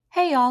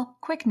Hey y'all,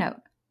 quick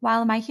note.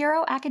 While My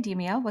Hero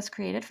Academia was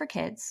created for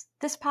kids,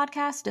 this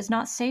podcast is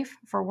not safe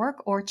for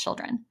work or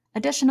children.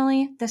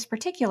 Additionally, this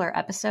particular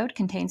episode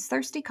contains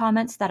thirsty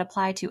comments that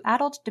apply to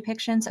adult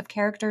depictions of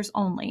characters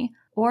only,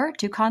 or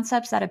to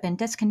concepts that have been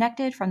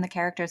disconnected from the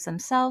characters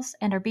themselves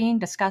and are being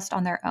discussed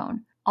on their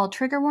own. All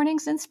trigger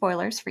warnings and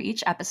spoilers for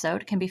each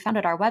episode can be found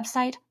at our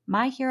website,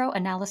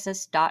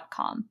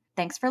 myheroanalysis.com.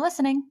 Thanks for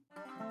listening!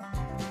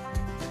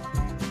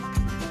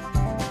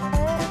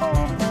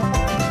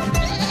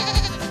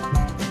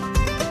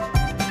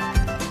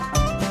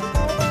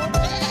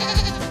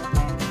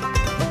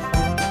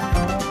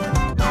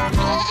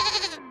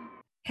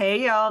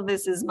 Hey y'all,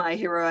 this is My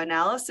Hero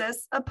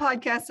Analysis, a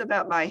podcast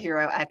about My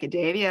Hero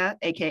Academia,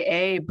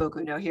 aka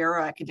Boku no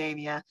Hero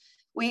Academia.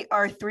 We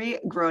are three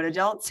grown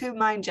adults who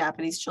mine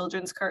Japanese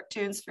children's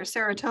cartoons for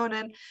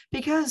serotonin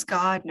because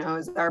God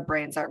knows our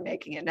brains aren't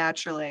making it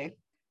naturally.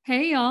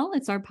 Hey y'all,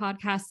 it's our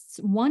podcast's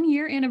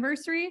 1-year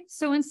anniversary.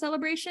 So in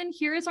celebration,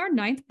 here is our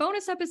 9th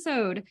bonus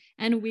episode.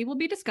 And we will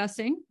be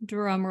discussing,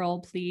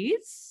 drumroll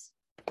please,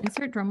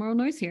 insert drumroll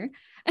noise here,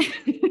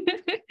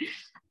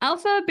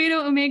 Alpha, Beta,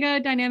 Omega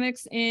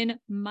dynamics in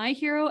My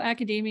Hero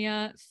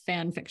Academia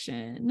fan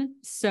fiction.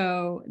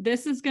 So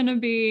this is going to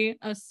be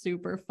a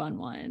super fun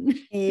one.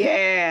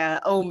 Yeah,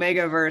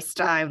 Omegaverse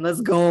time.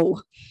 Let's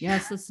go.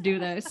 Yes, let's do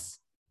this.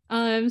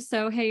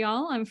 So hey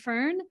y'all, I'm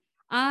Fern.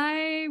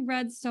 I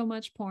read so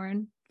much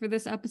porn for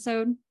this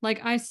episode.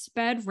 Like I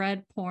sped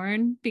read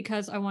porn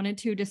because I wanted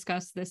to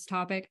discuss this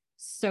topic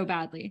so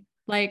badly.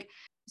 Like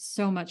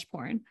so much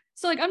porn.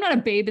 So like, I'm not a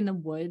babe in the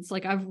woods.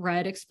 Like I've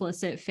read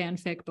explicit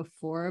fanfic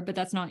before, but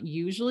that's not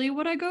usually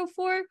what I go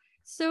for.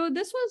 So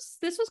this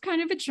was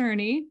kind of a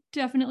journey,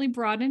 definitely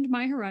broadened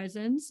my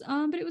horizons.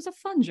 But it was a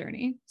fun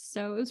journey.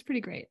 So it was pretty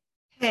great.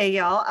 Hey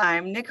y'all,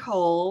 I'm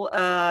Nicole.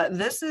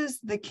 This is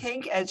the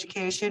kink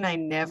education I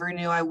never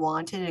knew I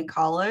wanted in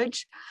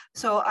college.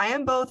 So I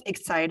am both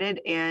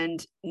excited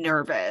and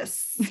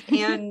nervous.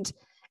 and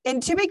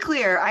to be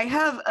clear, I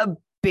have a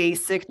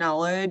basic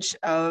knowledge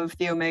of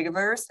the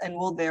Omegaverse and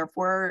will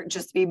therefore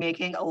just be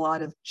making a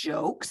lot of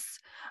jokes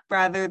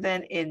rather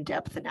than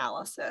in-depth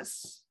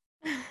analysis.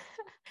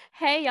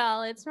 Hey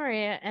y'all, it's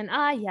Maria, and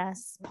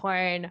yes,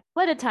 porn.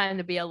 What a time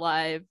to be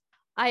alive.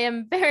 I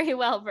am very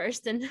well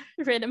versed in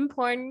written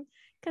porn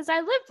because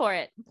I live for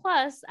it.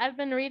 Plus, I've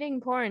been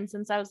reading porn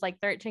since I was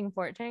like 13,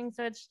 14,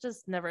 so it's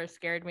just never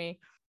scared me.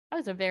 I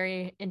was a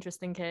very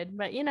interesting kid,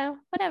 but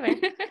whatever.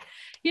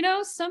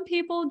 Some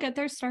people get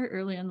their start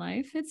early in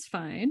life. It's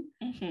fine.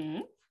 Mm-hmm.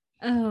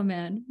 Oh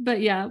man.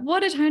 But yeah,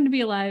 what a time to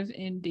be alive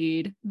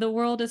indeed. The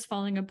world is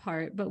falling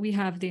apart, but we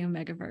have the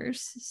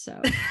Omegaverse.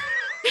 So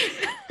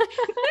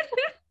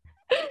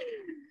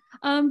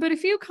but a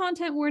few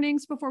content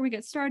warnings before we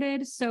get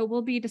started. So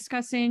we'll be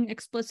discussing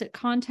explicit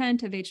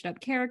content of aged up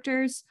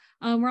characters.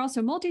 We're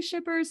also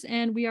multi-shippers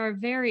and we are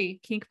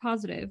very kink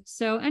positive.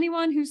 So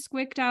anyone who's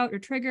squicked out or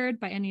triggered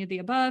by any of the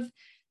above,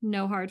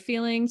 no hard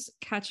feelings.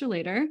 Catch you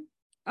later.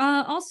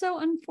 Also,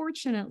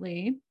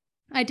 unfortunately,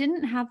 I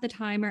didn't have the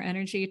time or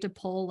energy to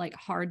pull like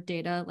hard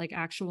data, like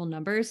actual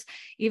numbers,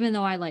 even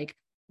though I like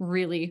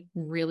really,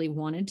 really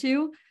wanted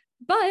to.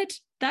 But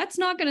that's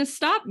not going to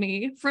stop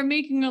me from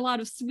making a lot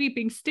of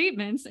sweeping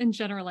statements and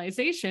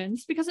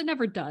generalizations because it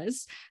never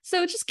does.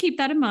 So just keep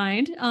that in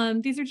mind.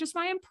 These are just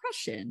my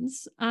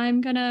impressions. I'm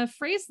going to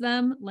phrase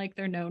them like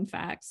they're known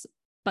facts,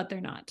 but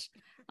they're not.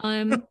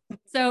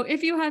 So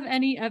if you have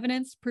any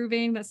evidence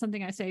proving that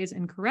something I say is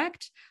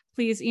incorrect,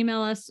 please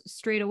email us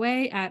straight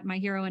away at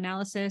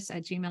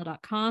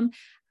myheroanalysis@gmail.com.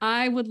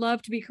 I would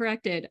love to be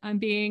corrected. I'm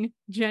being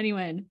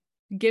genuine.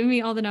 Give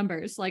me all the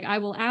numbers. Like I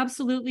will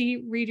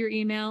absolutely read your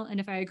email. And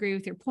if I agree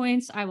with your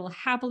points, I will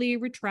happily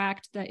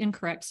retract the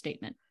incorrect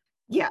statement.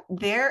 Yeah,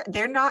 they're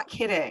not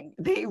kidding.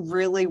 They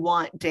really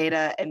want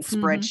data and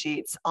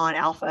spreadsheets on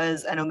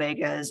alphas and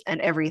omegas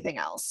and everything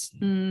else.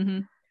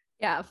 Mm-hmm.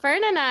 Yeah,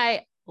 Fern and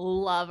I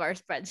love our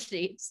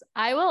spreadsheets.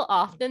 I will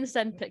often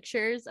send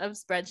pictures of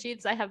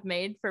spreadsheets I have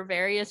made for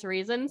various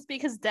reasons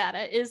because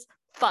data is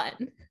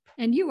fun.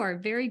 And you are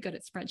very good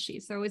at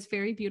spreadsheets. They're always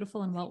very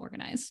beautiful and well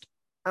organized.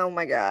 Oh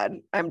my God,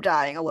 I'm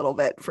dying a little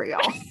bit for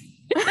y'all.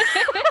 We've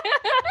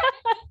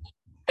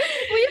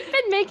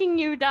been making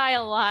you die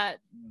a lot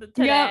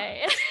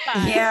today. Yep.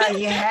 Yeah,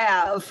 you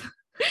have.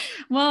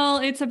 Well,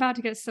 it's about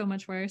to get so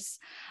much worse.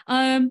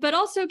 But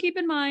also keep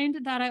in mind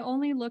that I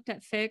only looked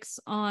at fics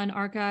on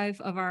Archive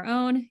of Our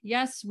Own.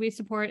 Yes, we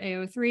support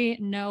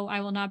AO3. No,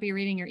 I will not be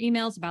reading your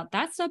emails about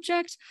that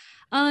subject.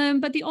 I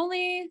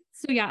only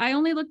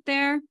looked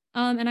there.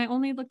 And I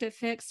only looked at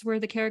fics where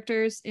the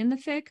characters in the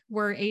fic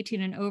were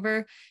 18 and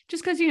over,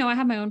 just because, I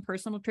have my own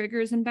personal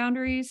triggers and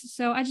boundaries.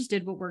 So I just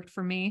did what worked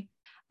for me.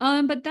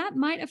 But that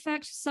might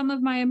affect some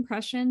of my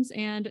impressions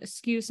and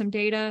skew some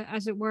data,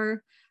 as it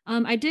were.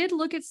 I did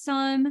look at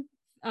some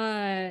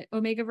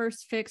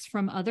Omegaverse fics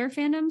from other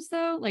fandoms,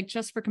 though, like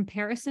just for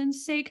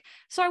comparison's sake.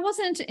 So I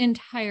wasn't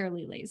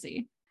entirely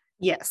lazy.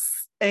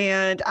 Yes.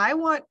 And I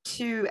want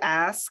to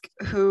ask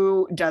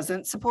who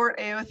doesn't support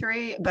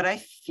AO3, but I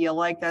feel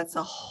like that's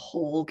a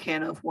whole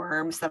can of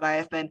worms that I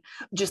have been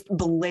just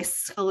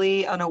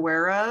blissfully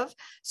unaware of.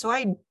 So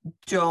I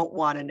don't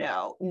want to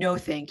know. No,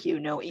 thank you.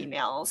 No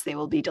emails. They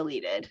will be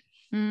deleted.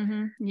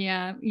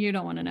 Yeah, you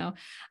don't want to know.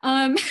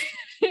 Um,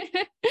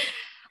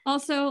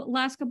 Also,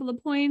 last couple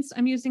of points,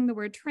 I'm using the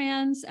word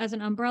trans as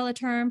an umbrella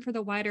term for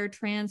the wider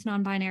trans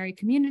non-binary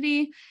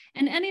community.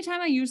 And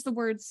anytime I use the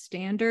word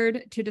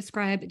standard to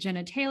describe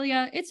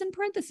genitalia, it's in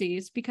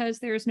parentheses because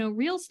there is no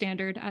real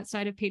standard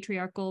outside of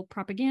patriarchal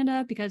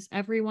propaganda because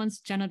everyone's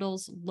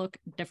genitals look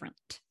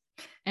different.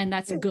 And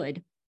that's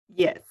good.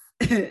 Yes,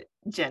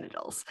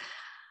 genitals.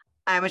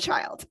 I'm a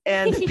child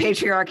and the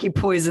patriarchy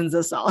poisons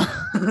us all.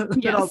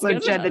 But Yes, also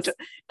yes,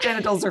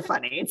 genitals are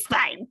funny. It's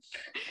fine.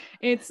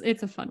 It's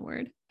a fun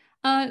word.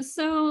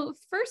 So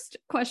first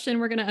question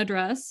we're going to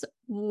address,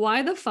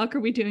 why the fuck are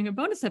we doing a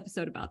bonus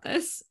episode about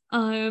this?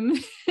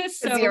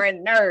 So you're a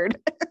nerd.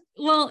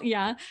 Well,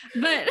 yeah,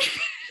 but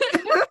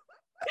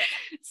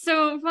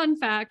so fun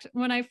fact,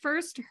 when I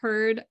first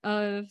heard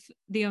of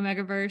the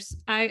Omegaverse,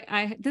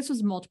 I this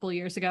was multiple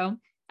years ago.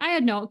 I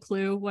had no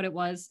clue what it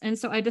was. And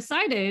so I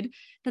decided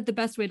that the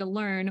best way to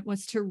learn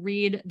was to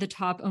read the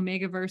top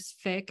Omegaverse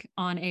fic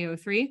on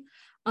AO3,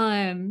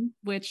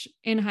 which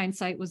in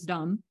hindsight was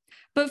dumb.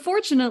 But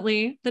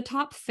fortunately, the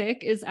top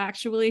fic is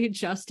actually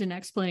just an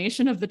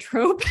explanation of the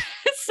trope.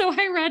 So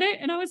I read it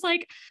and I was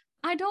like,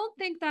 I don't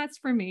think that's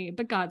for me,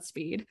 but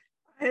Godspeed.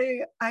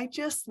 I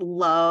just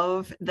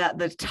love that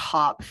the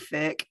top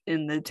fic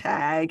in the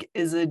tag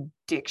is a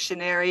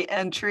dictionary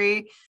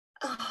entry.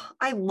 Oh,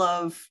 I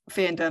love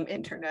fandom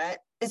internet.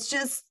 It's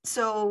just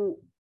so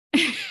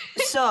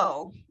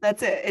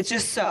that's it. It's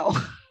just so.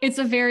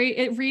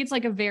 It reads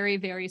like a very,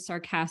 very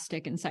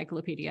sarcastic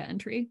encyclopedia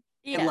entry.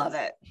 Yes. I love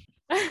it.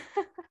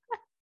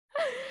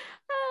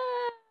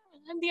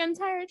 And the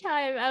entire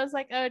time I was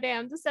like, oh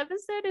damn, this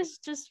episode is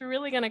just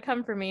really gonna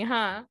come for me,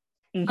 huh?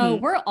 Mm-hmm. Oh,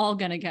 we're all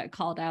gonna get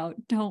called out,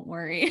 don't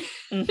worry.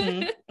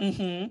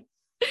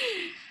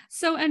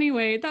 So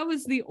anyway, that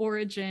was the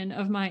origin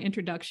of my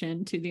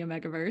introduction to the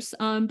Omegaverse.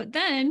 But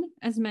then,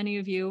 as many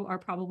of you are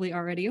probably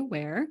already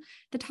aware,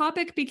 the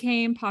topic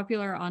became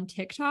popular on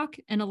TikTok,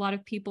 and a lot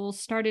of people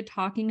started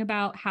talking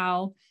about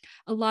how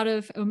a lot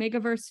of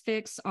Omegaverse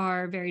fics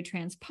are very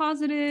trans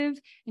positive,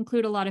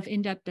 include a lot of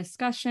in-depth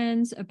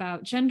discussions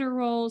about gender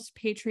roles,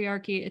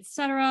 patriarchy,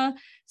 etc.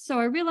 So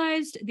I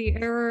realized the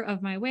error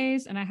of my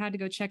ways, and I had to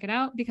go check it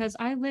out because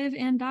I live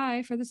and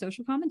die for the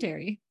social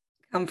commentary.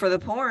 Come for the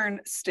porn,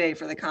 stay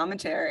for the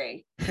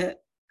commentary.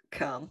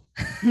 Come.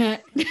 I'm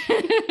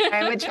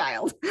a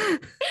child.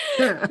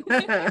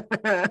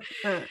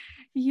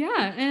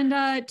 Yeah,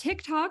 and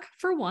TikTok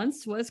for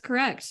once was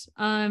correct.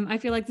 I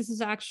feel like this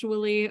is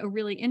actually a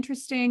really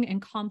interesting and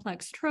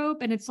complex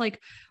trope, and it's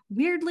like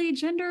weirdly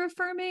gender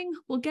affirming.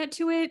 We'll get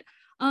to it.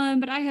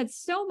 But I had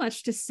so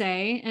much to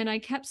say, and I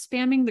kept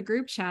spamming the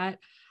group chat.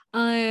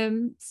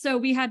 So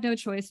we had no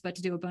choice but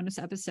to do a bonus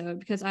episode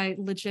because I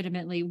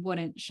legitimately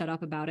wouldn't shut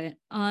up about it.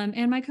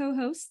 And my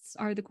co-hosts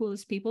are the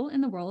coolest people in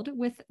the world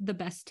with the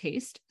best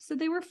taste, so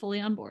they were fully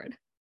on board.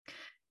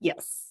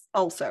 Yes.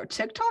 Also,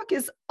 TikTok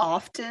is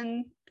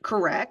often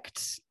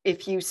correct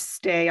if you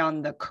stay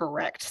on the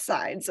correct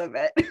sides of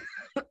it.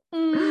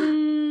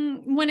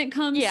 When it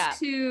comes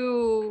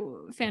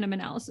to fandom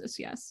analysis,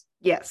 yes.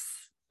 Yes.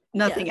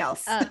 Nothing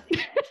else.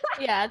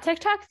 Yeah,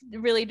 TikTok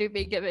really do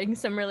be giving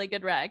some really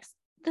good recs.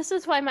 This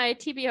is why my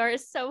TBR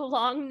is so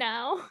long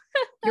now.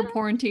 Your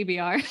porn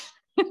TBR.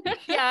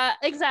 Yeah,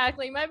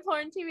 exactly. My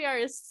porn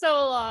TBR is so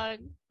long.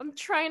 I'm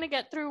trying to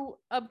get through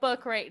a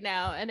book right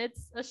now, and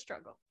it's a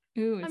struggle.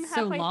 Ooh, it's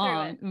so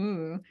long.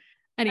 Ooh.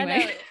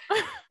 Anyway.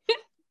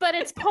 But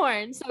it's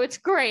porn, so it's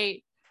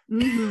great.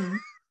 Mm-hmm.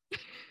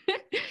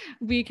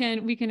 we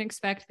can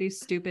expect these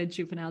stupid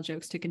juvenile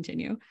jokes to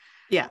continue.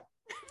 Yeah,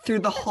 through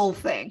the whole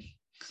thing.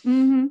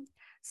 Mm-hmm.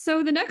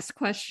 So the next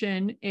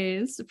question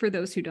is, for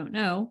those who don't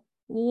know,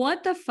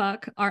 what the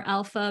fuck are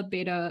alpha,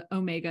 beta,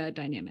 omega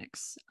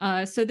dynamics?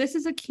 So this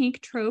is a kink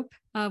trope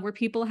where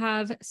people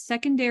have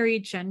secondary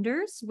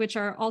genders, which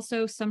are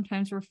also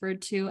sometimes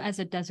referred to as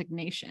a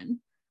designation.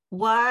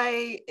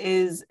 Why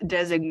is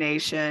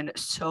designation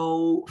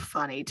so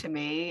funny to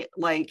me?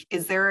 Like,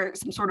 is there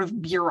some sort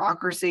of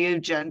bureaucracy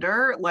of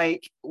gender?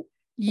 Like,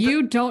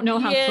 you don't know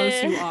how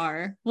close you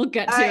are. We'll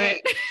get to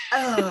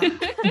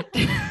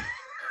it.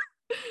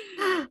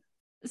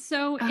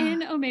 So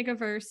in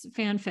Omegaverse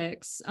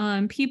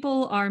fanfics,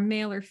 people are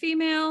male or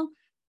female,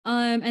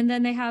 and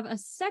then they have a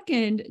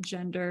second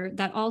gender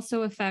that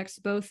also affects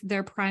both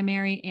their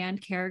primary and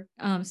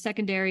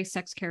secondary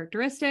sex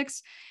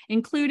characteristics,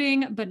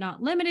 including but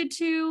not limited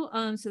to.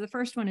 So the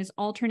first one is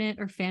alternate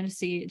or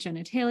fantasy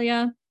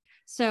genitalia.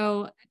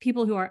 So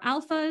people who are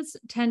alphas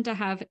tend to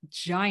have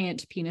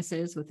giant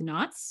penises with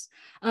knots,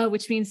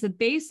 which means the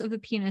base of the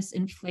penis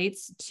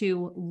inflates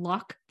to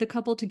lock the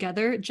couple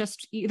together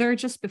either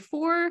just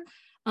before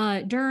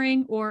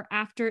during or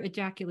after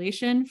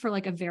ejaculation for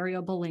like a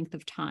variable length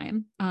of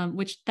time,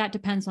 which that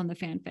depends on the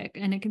fanfic.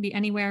 And it can be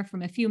anywhere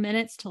from a few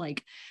minutes to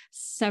like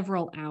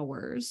several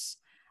hours.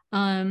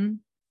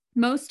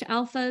 Most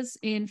alphas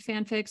in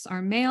fanfics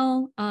are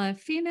male.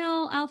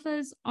 Female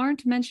alphas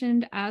aren't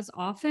mentioned as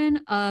often,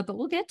 but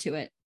we'll get to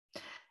it.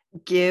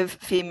 Give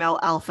female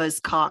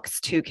alphas cocks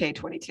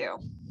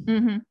 2K22.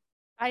 Mm-hmm.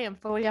 I am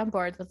fully on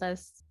board with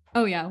this.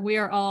 Oh yeah, we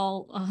are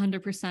all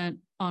 100%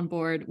 on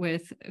board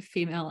with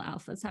female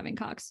alphas having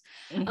cocks.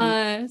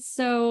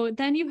 So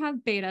then you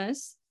have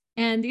betas,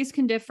 and these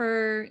can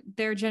differ.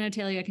 Their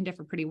genitalia can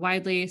differ pretty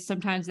widely.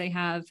 Sometimes they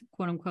have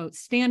quote unquote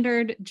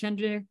standard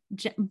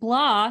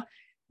genitalia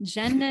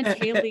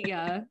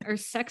or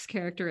sex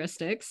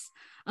characteristics.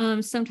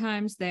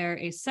 Sometimes they're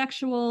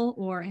asexual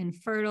or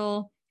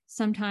infertile.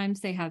 Sometimes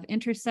they have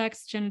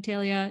intersex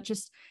genitalia.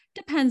 Just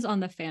depends on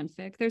the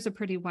fanfic. There's a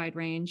pretty wide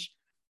range.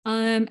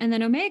 And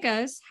then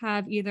omegas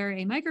have either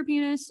a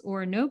micropenis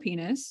or no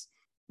penis,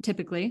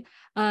 typically.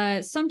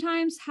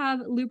 Sometimes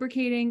have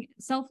self-lubricating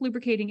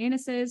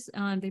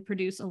anuses. They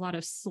produce a lot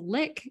of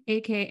slick,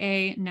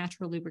 aka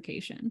natural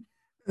lubrication.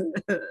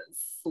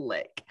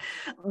 Slick.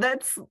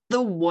 That's the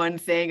one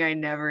thing I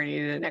never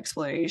needed an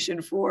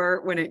explanation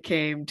for when it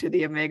came to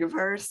the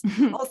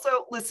Omegaverse.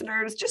 Also,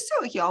 listeners, just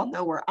so y'all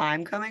know where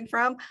I'm coming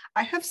from,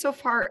 I have so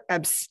far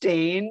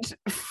abstained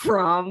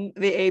from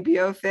the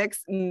ABO fics,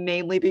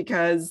 mainly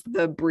because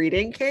the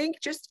breeding kink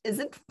just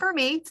isn't for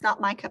me. It's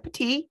not my cup of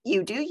tea.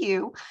 You do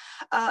you.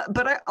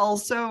 But I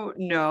also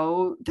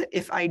know that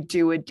if I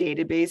do a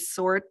database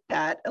sort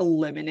that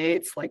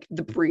eliminates like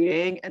the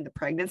breeding and the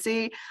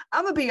pregnancy,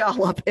 I'm gonna be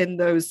all up in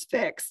those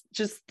fics.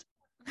 Just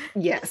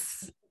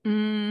yes.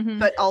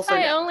 But also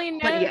My no. only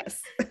note, but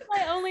yes.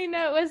 my only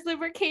note was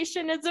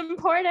lubrication is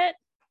important.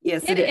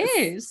 Yes, it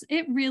is.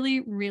 It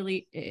really,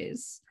 really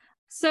is.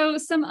 So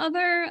some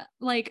other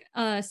like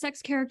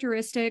sex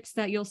characteristics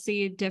that you'll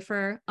see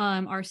differ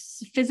are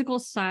physical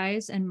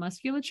size and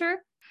musculature.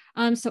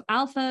 So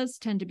alphas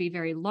tend to be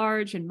very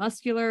large and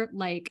muscular,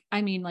 like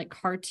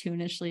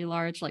cartoonishly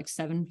large, like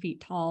 7 feet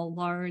tall,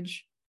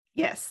 large.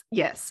 Yes,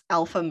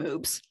 alpha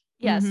moves.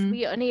 Yes,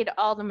 we need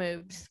all the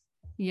moves.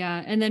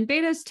 Yeah, and then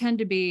betas tend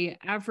to be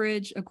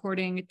average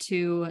according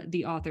to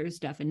the author's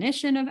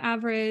definition of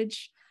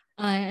average.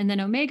 And then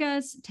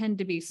omegas tend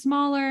to be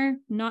smaller,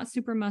 not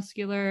super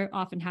muscular,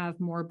 often have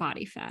more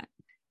body fat.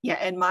 Yeah,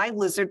 and my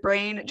lizard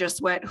brain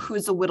just went,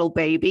 who's a little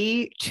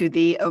baby, to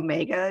the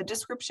omega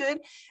description.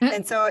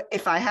 And so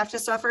if I have to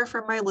suffer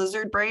from my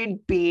lizard brain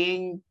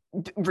being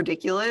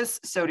ridiculous,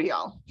 so do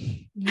y'all.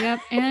 Yep,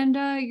 and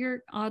you're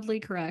oddly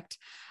correct.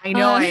 I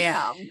know I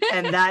am,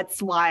 and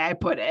that's why I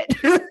put it.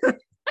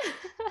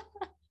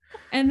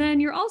 And then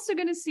you're also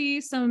going to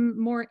see some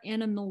more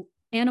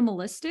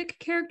animalistic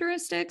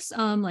characteristics,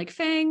 like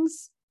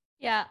fangs.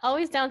 Yeah,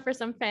 always down for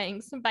some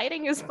fangs.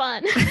 Biting is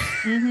fun.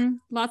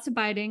 Lots of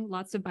biting.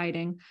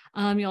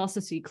 You'll also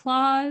see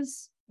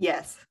claws.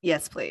 Yes,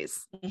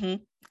 please.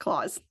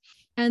 Claws.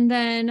 And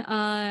then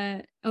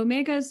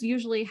omegas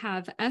usually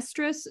have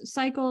estrus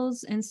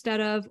cycles instead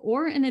of,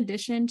 or in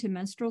addition to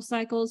menstrual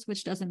cycles,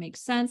 which doesn't make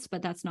sense,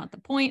 but that's not the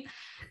point.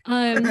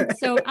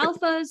 So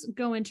alphas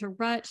go into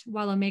rut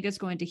while omegas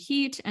go into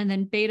heat, and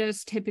then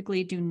betas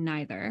typically do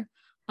neither.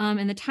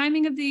 And the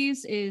timing of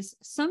these is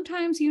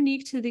sometimes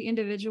unique to the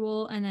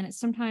individual, and then it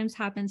sometimes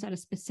happens at a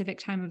specific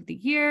time of the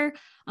year.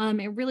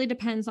 It really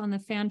depends on the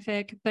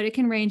fanfic, but it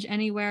can range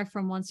anywhere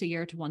from once a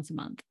year to once a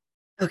month.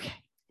 Okay.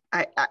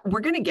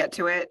 We're going to get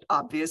to it.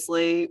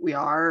 Obviously we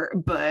are,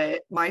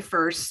 but my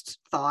first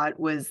thought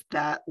was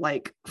that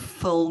like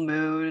full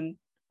moon,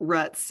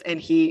 ruts, and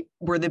heat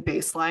were the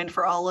baseline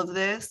for all of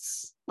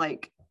this.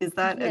 Like, is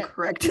that a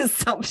correct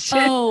assumption?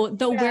 Oh,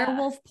 the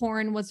werewolf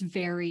porn was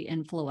very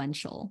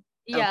influential.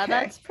 Yeah, Okay.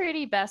 that's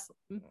pretty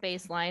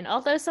baseline.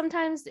 Although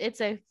sometimes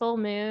it's a full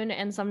moon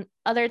and some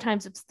other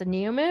times it's the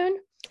new moon.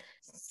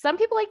 Some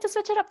people like to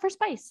switch it up for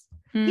spice.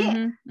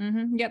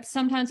 Yep.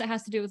 Sometimes it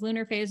has to do with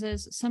lunar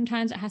phases.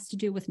 Sometimes it has to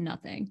do with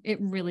nothing. It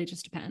really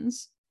just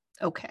depends.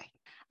 Okay.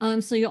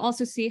 So you'll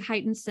also see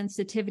heightened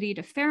sensitivity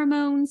to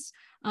pheromones.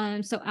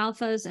 So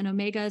alphas and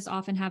omegas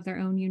often have their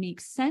own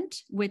unique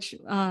scent, which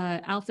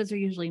alphas are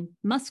usually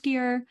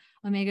muskier,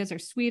 omegas are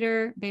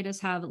sweeter, betas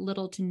have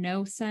little to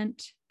no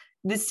scent.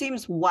 This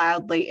seems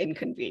wildly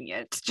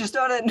inconvenient, just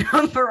on a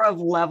number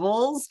of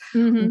levels.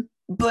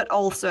 But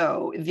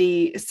also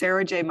the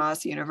Sarah J.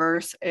 Maas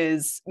universe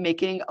is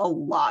making a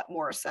lot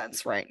more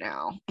sense right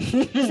now.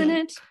 Isn't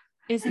it?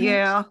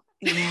 Yeah.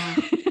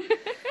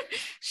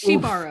 She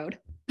borrowed.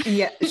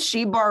 Yeah,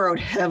 she borrowed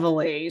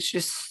heavily. She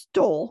just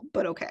stole,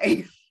 but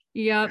okay.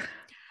 Yep.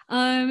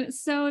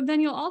 So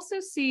then you'll also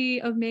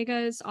see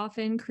omegas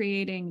often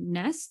creating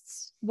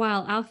nests,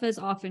 while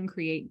alphas often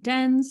create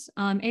dens,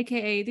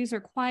 aka these are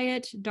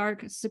quiet,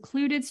 dark,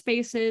 secluded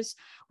spaces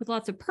with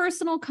lots of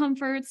personal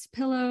comforts,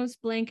 pillows,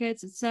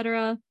 blankets,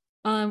 etc.,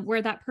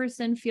 where that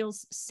person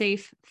feels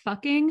safe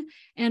fucking,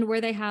 and where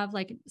they have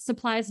like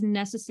supplies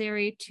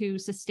necessary to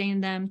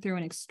sustain them through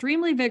an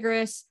extremely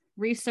vigorous,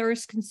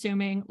 resource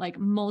consuming, like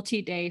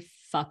multi-day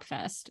fuck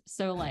fest.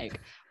 So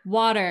like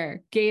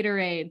water,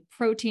 Gatorade,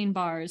 protein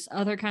bars,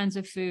 other kinds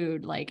of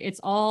food, like it's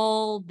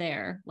all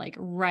there, like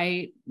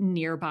right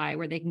nearby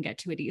where they can get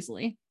to it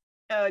easily.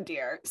 Oh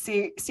dear.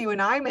 See, when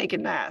I make a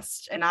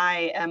nest and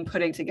I am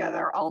putting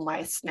together all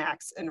my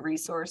snacks and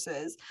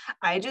resources,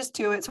 I just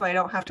do it so I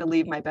don't have to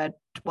leave my bed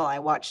while I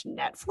watch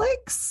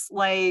Netflix.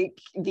 Like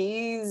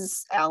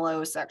these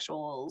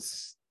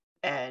allosexuals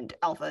and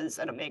alphas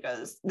and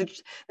omegas,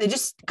 they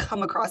just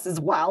come across as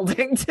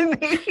wilding to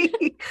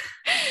me.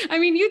 I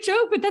mean, you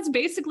joke, but that's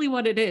basically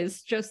what it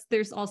is. Just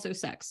there's also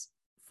sex.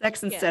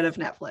 Sex instead of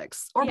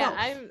Netflix or both.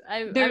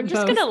 I'm They're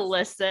just both. gonna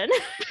listen.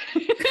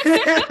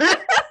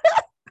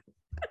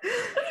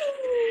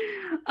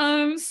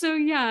 So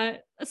yeah,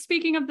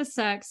 speaking of the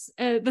sex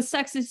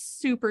is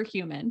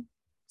superhuman.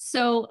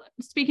 So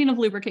speaking of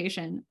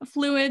lubrication,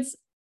 fluids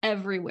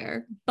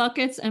everywhere,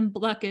 buckets and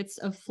buckets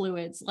of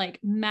fluids, like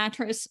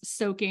mattress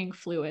soaking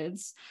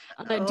fluids.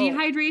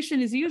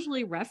 Dehydration is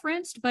usually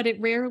referenced, but it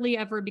rarely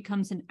ever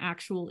becomes an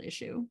actual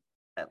issue.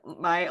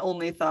 My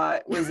only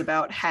thought was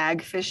about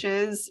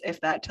hagfishes, if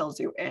that tells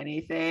you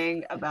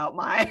anything about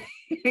my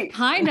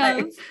Kind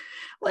of.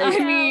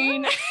 Like, I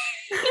mean,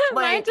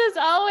 Mine just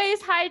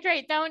always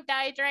hydrate, don't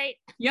dehydrate.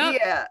 yep.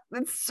 Yeah,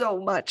 that's so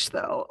much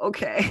though.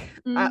 Okay.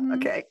 Mhm.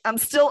 Okay. I'm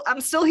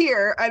still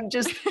here. I'm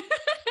just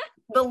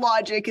the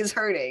logic is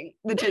hurting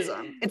the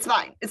tism. It's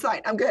fine.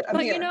 I'm good. I'm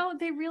But here. you know,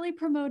 they really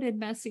promoted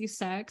messy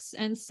sex,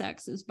 and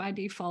sex is by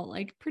default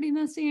like pretty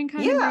messy and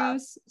kind of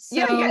gross.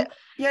 So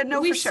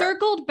no, we for sure.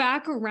 circled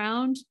back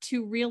around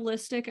to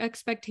realistic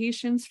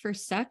expectations for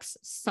sex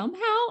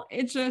somehow.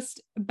 It's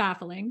just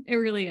baffling. It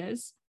really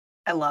is.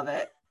 I love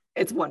it.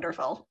 It's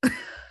wonderful.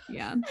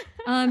 Yeah.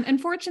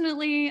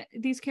 Unfortunately,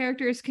 these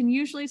characters can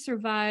usually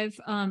survive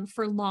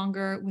for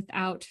longer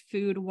without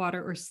food,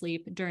 water, or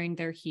sleep during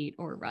their heat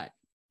or rut.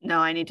 No,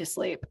 I need to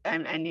sleep.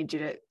 I need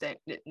you to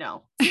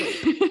no.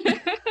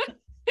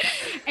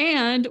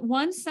 And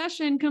one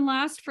session can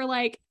last for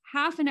like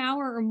half an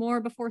hour or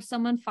more before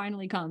someone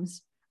finally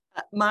comes.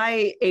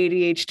 My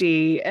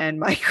ADHD and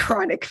my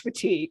chronic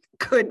fatigue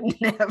could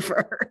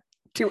never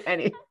do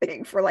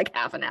anything for like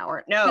half an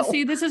hour. No. But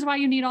see, this is why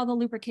you need all the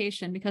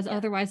lubrication, because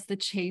otherwise the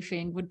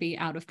chafing would be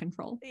out of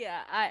control. Yeah,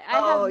 I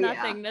have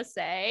nothing to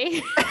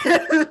say.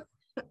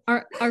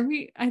 Are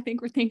we? I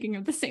think we're thinking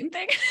of the same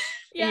thing.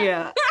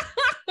 Yeah.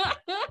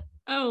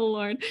 Oh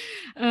Lord.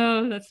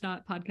 Oh, that's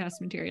not podcast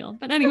material.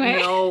 But anyway.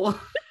 No.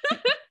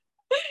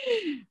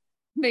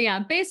 But yeah,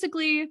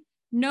 basically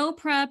no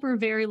prep or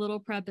very little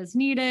prep is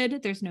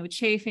needed. There's no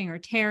chafing or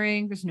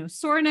tearing. There's no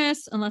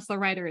soreness unless the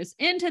writer is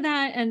into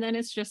that. And then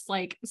it's just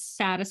like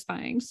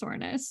satisfying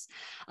soreness.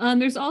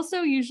 There's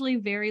also usually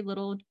very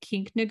little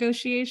kink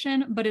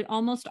negotiation, but it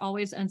almost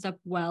always ends up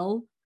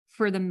well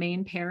for the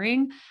main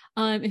pairing.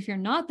 If you're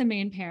not the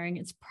main pairing,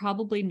 it's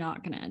probably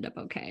not going to end up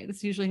okay.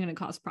 That's usually going to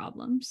cause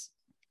problems.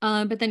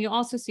 But then you'll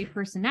also see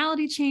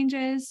personality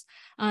changes.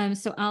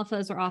 So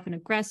alphas are often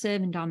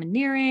aggressive and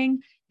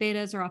domineering.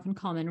 Betas are often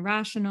calm and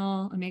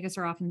rational. Omegas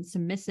are often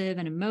submissive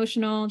and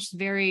emotional, just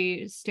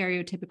very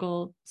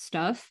stereotypical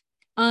stuff.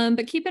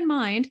 But keep in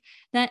mind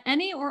that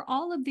any or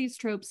all of these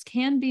tropes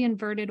can be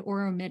inverted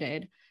or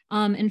omitted.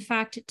 In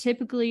fact,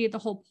 typically the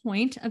whole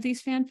point of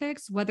these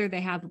fanfics, whether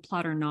they have a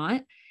plot or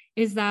not,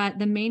 is that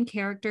the main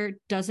character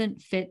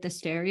doesn't fit the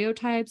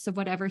stereotypes of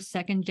whatever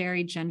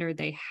secondary gender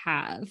they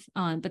have,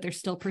 but they're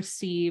still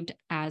perceived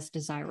as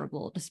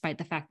desirable despite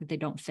the fact that they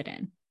don't fit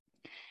in.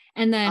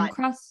 And then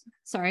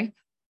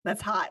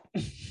That's hot.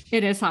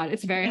 It is hot.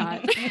 It's very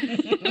hot.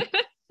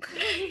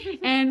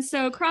 And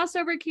so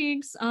crossover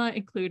kinks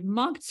include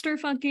monster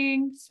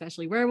fucking,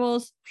 especially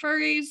werewolves,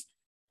 furries,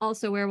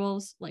 also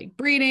werewolves, like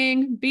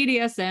breeding,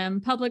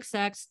 BDSM, public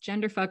sex,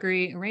 gender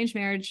fuckery, arranged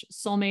marriage,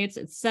 soulmates,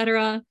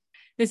 etc.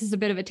 This is a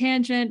bit of a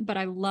tangent, but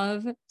I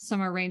love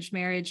some arranged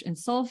marriage and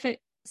soulmate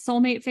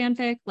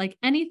fanfic. Like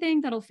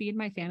anything that'll feed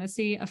my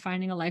fantasy of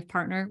finding a life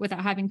partner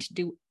without having to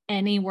do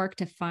any work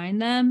to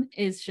find them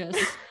is just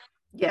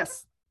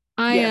Yes.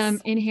 I am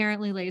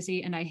inherently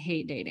lazy and I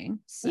hate dating.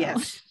 So.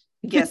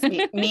 Yes,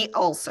 me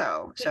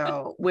also.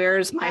 So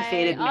where's my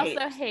fated mate?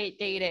 I also hate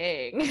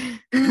dating.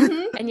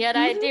 Mm-hmm. And yet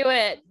I do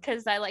it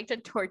because I like to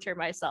torture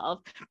myself.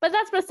 But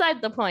that's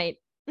beside the point.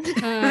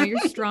 You're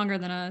stronger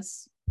than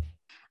us.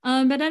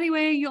 But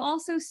anyway, you'll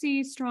also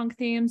see strong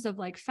themes of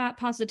like fat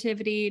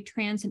positivity,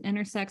 trans and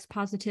intersex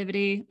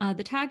positivity.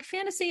 The tag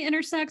fantasy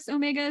intersex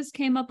omegas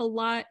came up a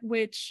lot,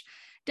 which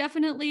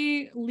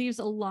definitely leaves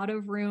a lot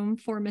of room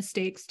for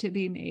mistakes to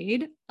be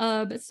made.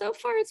 But so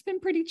far it's been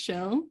pretty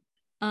chill.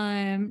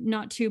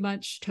 Not too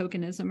much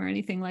tokenism or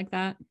anything like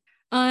that.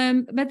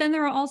 But then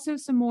there are also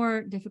some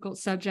more difficult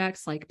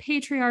subjects like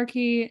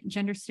patriarchy,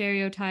 gender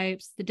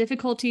stereotypes, the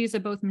difficulties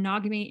of both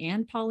monogamy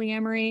and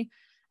polyamory,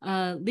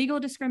 legal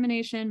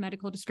discrimination,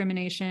 medical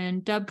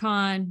discrimination,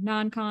 dubcon,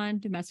 non-con,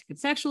 domestic and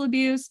sexual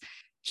abuse,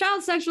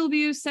 child sexual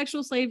abuse,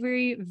 sexual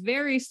slavery,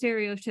 very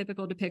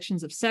stereotypical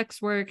depictions of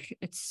sex work,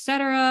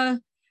 etc.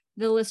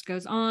 The list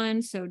goes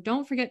on, so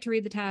don't forget to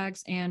read the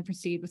tags and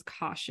proceed with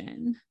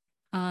caution.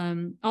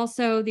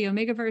 Also, the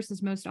Omegaverse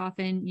is most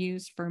often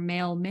used for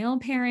male-male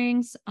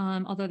pairings,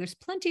 although there's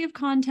plenty of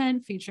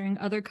content featuring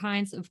other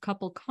kinds of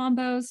couple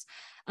combos.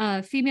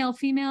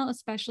 Female-female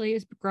especially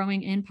is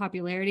growing in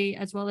popularity,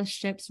 as well as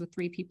ships with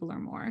 3 people or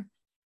more.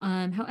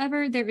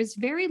 However, there is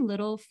very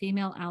little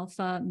female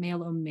alpha,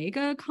 male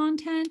omega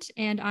content,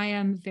 and I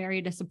am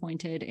very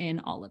disappointed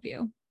in all of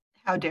you.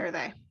 How dare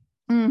they?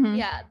 Mhm.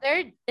 Yeah,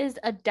 there is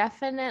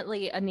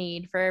definitely a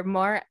need for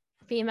more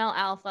female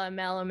alpha,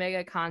 male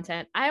omega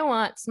content. I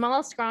want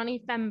small, scrawny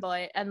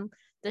femboy and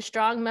the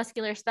strong,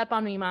 muscular step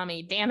on me,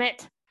 mommy. Damn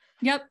it.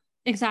 Yep,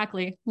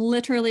 exactly.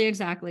 Literally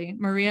exactly.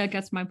 Maria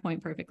gets my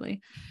point perfectly.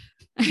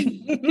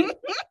 So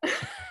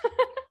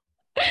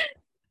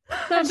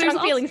Strong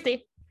feelings, Steve.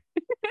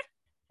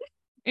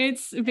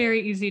 It's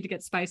very easy to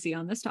get spicy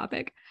on this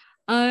topic.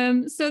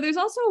 So there's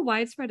also a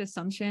widespread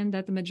assumption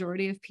that the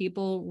majority of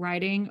people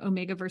writing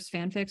Omegaverse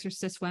fanfics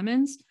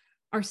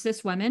are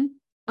cis women.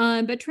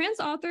 But trans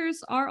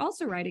authors are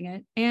also writing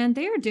it, and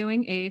they are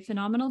doing a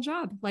phenomenal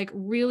job, like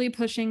really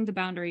pushing the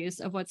boundaries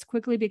of what's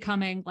quickly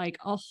becoming like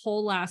a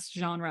whole last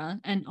genre.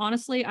 And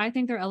honestly, I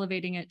think they're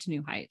elevating it to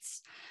new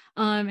heights.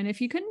 And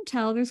if you couldn't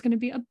tell, there's going to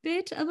be a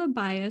bit of a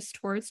bias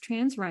towards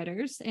trans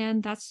writers,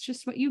 and that's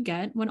just what you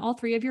get when all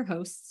 3 of your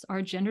hosts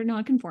are gender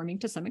nonconforming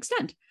to some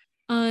extent.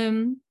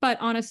 But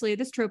honestly,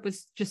 this trope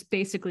was just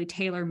basically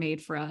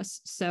tailor-made for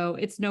us, so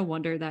it's no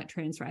wonder that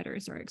trans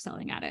writers are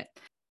excelling at it.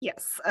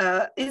 Yes.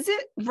 Is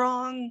it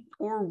wrong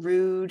or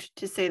rude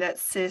to say that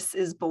cis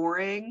is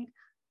boring?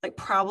 Like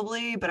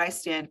probably, but I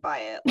stand by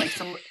it. Like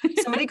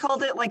somebody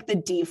called it like the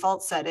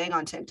default setting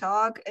on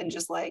TikTok, and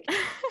just like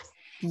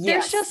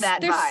yes, there's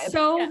vibe.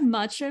 So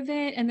much of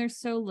it, and there's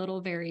so little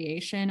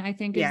variation, I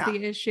think, is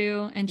the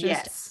issue. And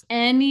just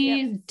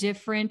any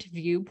different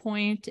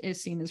viewpoint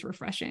is seen as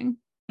refreshing.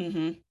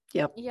 Mm-hmm.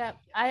 Yep,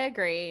 I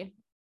agree.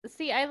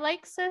 See, I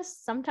like cis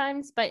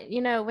sometimes, but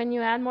when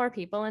you add more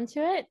people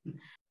into it,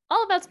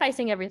 all about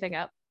spicing everything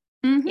up.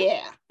 Mm-hmm.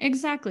 Yeah,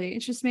 exactly. It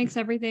just makes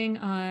everything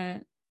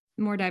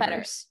more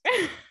diverse.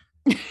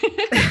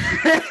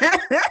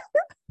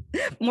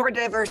 More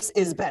diverse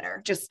is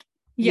better. Just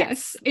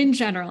yes, in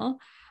general.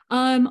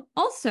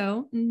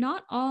 Also,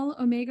 not all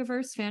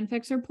Omegaverse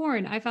fanfics are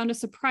porn. I found a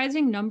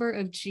surprising number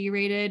of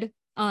G-rated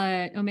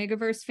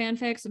Omegaverse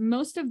fanfics.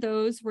 Most of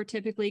those were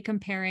typically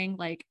comparing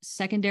like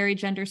secondary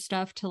gender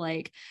stuff to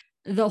like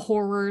the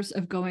horrors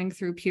of going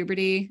through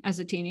puberty as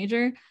a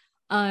teenager.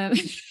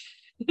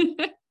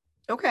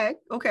 Okay.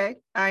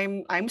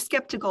 I'm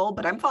skeptical,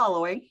 but I'm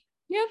following.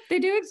 Yep, they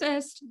do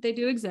exist.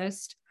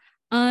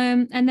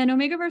 And then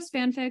Omegaverse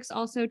fanfics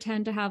also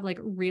tend to have like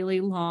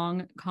really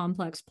long,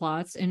 complex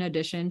plots in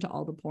addition to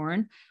all the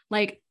porn.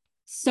 Like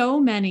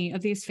so many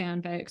of these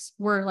fanfics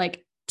were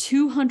like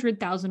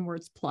 200,000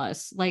 words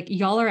plus. Like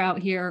y'all are out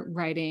here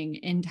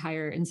writing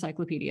entire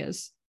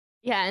encyclopedias.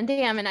 Yeah, and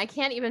damn, and I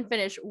can't even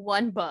finish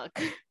one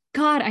book.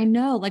 God, I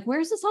know. Like,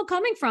 where's this all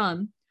coming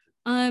from?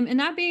 And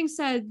that being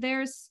said,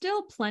 there's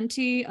still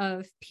plenty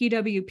of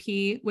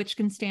PWP, which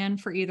can stand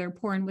for either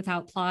porn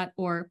without plot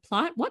or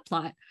plot. What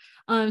plot?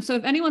 So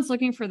if anyone's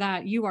looking for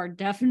that, you are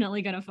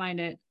definitely going to find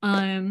it.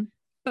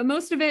 But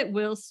most of it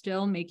will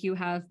still make you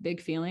have big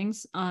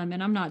feelings.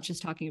 And I'm not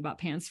just talking about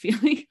pants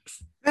feelings.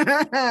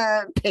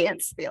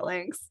 Pants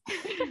feelings.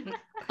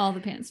 All the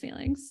pants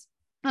feelings.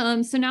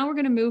 So now we're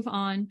going to move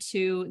on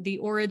to the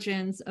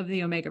origins of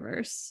the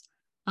Omegaverse.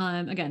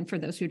 Again, for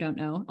those who don't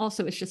know,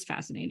 also it's just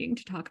fascinating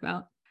to talk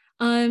about.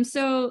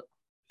 So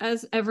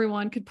as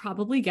everyone could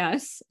probably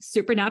guess,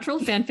 supernatural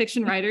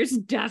fanfiction writers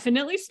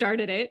definitely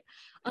started it.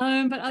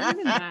 But other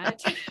than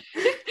that,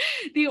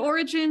 the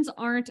origins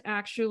aren't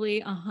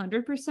actually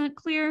 100%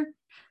 clear.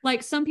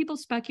 Like some people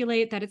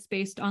speculate that it's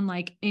based on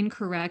like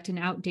incorrect and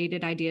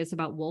outdated ideas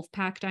about wolf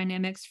pack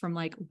dynamics from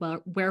like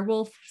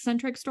werewolf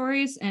centric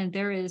stories. And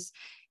there is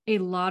a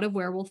lot of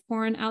werewolf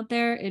porn out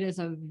there. It is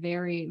a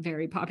very,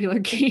 very popular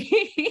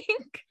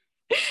kink.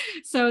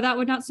 So that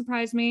would not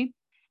surprise me.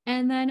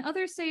 And then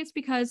others say it's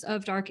because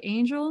of Dark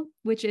Angel,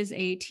 which is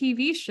a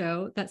TV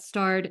show that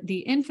starred the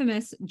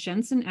infamous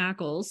Jensen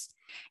Ackles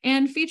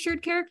and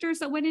featured characters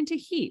that went into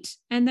Heat.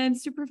 And then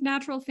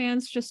Supernatural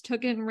fans just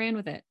took it and ran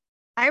with it.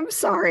 I'm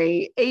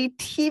sorry, a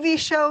TV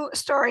show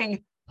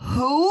starring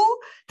who?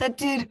 That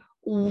did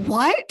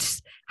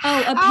what?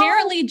 Oh,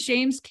 apparently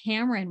James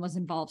Cameron was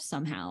involved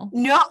somehow.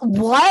 No,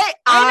 what?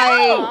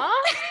 How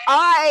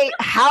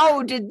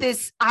did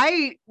this?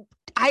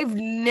 I've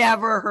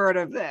never heard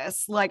of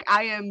this. Like,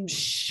 I am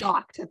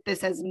shocked that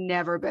this has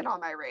never been on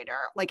my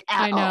radar. Like,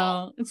 at I know.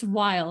 all. It's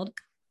wild.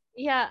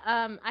 Yeah,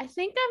 I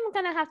think I'm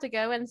gonna have to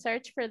go and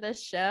search for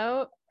this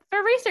show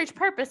for research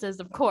purposes,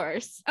 of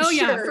course. Oh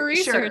yeah, Sure, for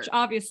research, sure.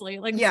 obviously.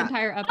 Like this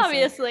entire episode.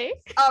 Obviously.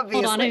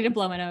 Hold on, I need to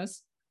blow my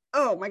nose.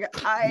 Oh my god,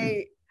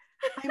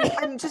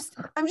 I'm just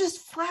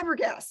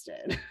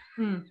flabbergasted.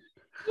 Yeah,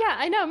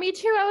 I know. Me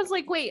too. I was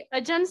like, wait, a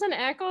Jensen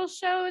Ackles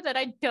show that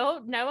I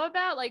don't know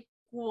about? Like,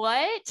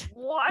 what?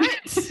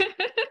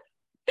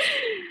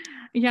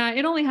 Yeah,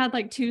 it only had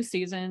like 2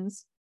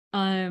 seasons.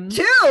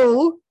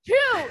 2?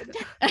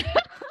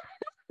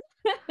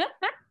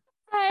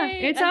 But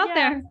it's out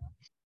there.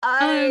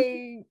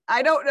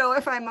 I don't know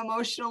if I'm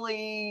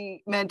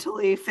emotionally,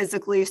 mentally,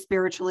 physically,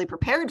 spiritually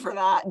prepared for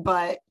that,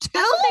 but I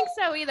don't think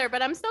so either,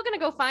 but I'm still gonna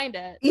go find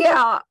it.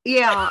 yeah.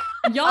 Y'all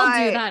do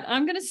I- that.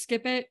 I'm gonna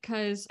skip it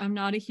because I'm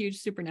not a huge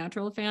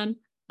Supernatural fan.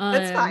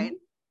 That's fine.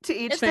 To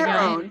each it's their fine.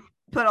 own,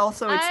 but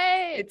also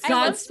it's I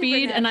love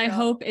Godspeed, and I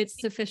Supernatural. hope it's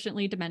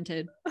sufficiently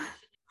demented.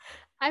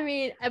 I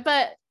mean,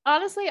 but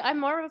honestly, I'm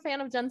more of a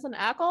fan of Jensen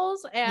Ackles,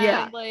 and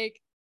Yeah. like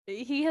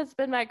he has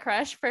been my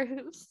crush for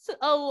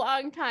a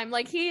long time.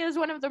 Like he is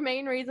one of the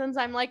main reasons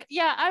I'm like,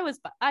 yeah,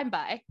 I'm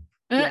bi.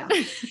 Yeah.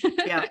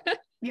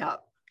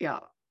 yeah.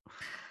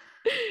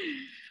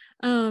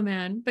 Oh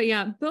man. But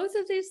yeah, both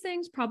of these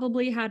things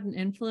probably had an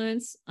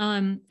influence.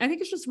 I think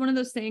it's just one of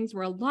those things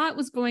where a lot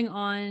was going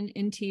on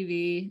in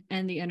TV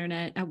and the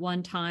internet at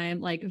one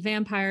time. Like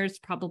vampires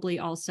probably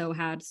also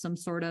had some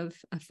sort of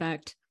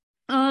effect.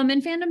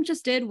 And fandom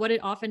just did what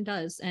it often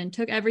does and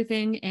took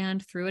everything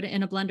and threw it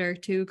in a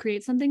blender to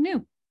create something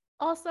new.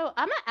 Also,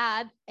 I'm gonna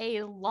add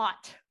a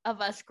lot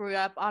of us grew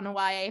up on a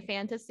YA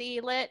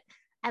fantasy lit,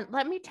 and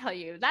let me tell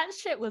you, that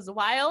shit was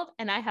wild,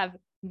 and I have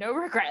no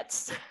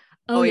regrets.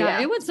 Oh yeah,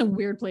 yeah. it went some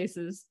weird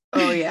places.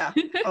 Oh yeah.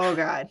 Oh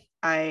god.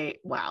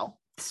 Wow.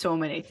 So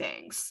many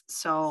things.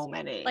 So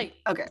many. Like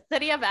okay.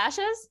 City of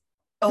Ashes.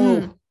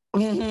 Oh.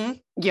 Mm-hmm.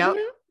 Yep. Mhm,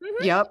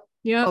 mhm. Yep.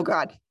 Yep. Oh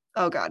god.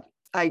 Oh god.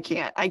 I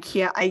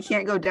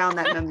can't go down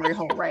that memory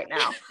hole right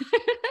now.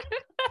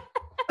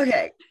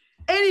 Okay.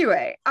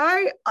 Anyway,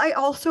 I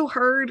also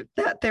heard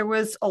that there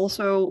was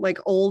also like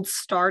old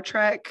Star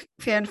Trek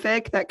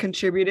fanfic that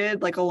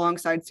contributed like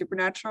alongside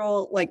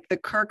Supernatural, like the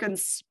Kirk and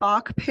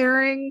Spock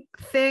pairing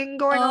thing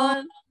going on.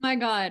 Oh my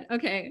god.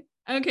 Okay.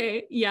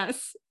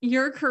 Yes,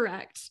 you're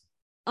correct.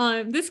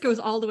 This goes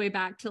all the way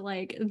back to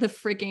like the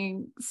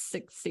freaking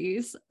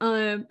 60s.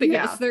 But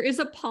Yeah. yes, there is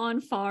a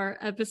Pon farr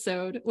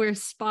episode where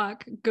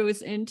Spock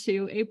goes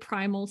into a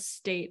primal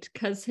state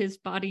because his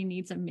body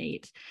needs a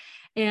mate.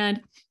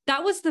 And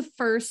that was the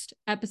first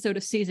episode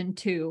of season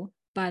 2,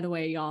 by the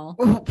way, y'all.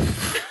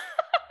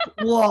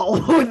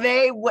 Whoa,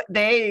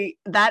 they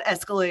that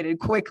escalated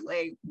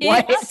quickly.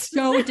 What? It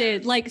so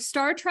did. Like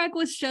Star Trek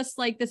was just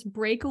like this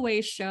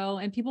breakaway show,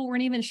 and people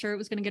weren't even sure it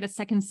was going to get a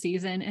second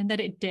season, and that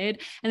it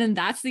did. And then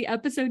that's the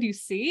episode you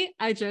see.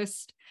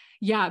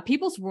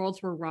 People's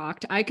worlds were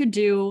rocked. I could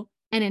do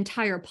an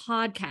entire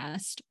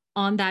podcast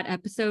on that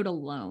episode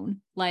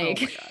alone.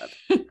 Like, oh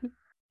my god.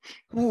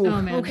 Ooh,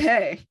 Oh, man.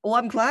 Okay. Well,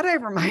 I'm glad I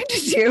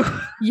reminded you.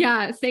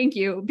 yeah, thank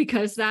you,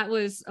 because that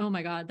was, oh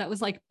my god, that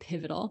was like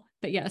pivotal.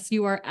 But yes,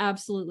 you are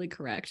absolutely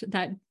correct.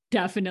 That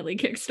definitely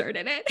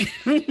kickstarted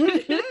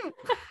it.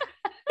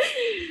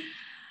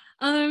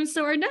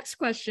 So our next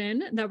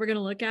question that we're going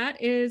to look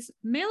at is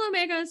male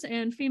omegas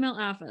and female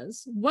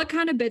alphas. What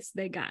kind of bits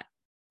they got?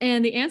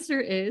 And the answer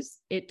is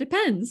it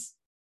depends.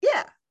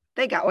 Yeah,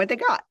 they got what they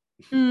got.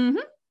 Mm-hmm.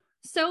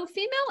 So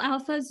female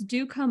alphas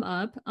do come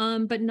up,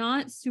 but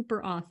not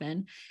super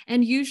often,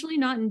 and usually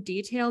not in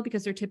detail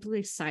because they're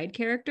typically side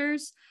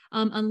characters,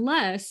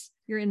 unless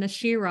you're in the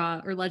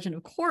She-Ra or Legend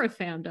of Korra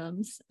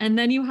fandoms, and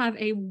then you have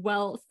a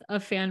wealth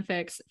of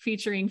fanfics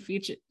featuring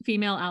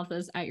female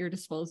alphas at your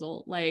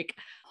disposal. Like,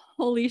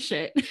 holy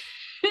shit.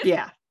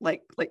 Yeah,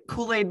 like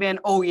Kool-Aid Man.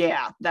 Oh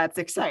yeah, that's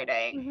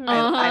exciting. Mhm.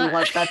 I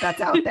love that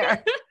that's out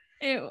there.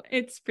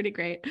 It's pretty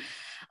great.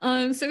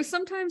 So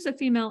sometimes a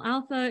female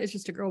alpha is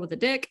just a girl with a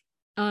dick.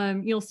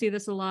 You'll see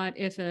this a lot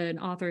if an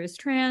author is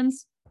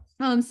trans.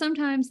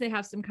 Sometimes they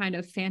have some kind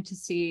of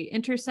fantasy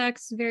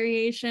intersex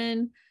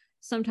variation.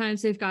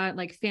 Sometimes they've got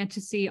like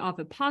fantasy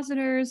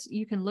ovipositors.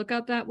 You can look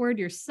up that word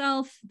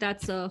yourself.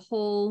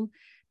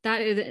 That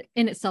is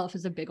in itself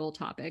is a big old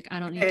topic. I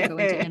don't need to go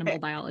into animal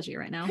biology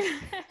right now.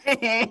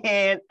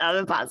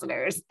 Other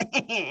positives.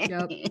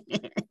 Yep.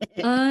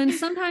 And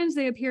sometimes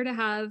they appear to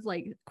have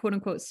like quote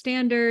unquote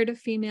standard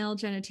female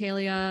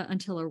genitalia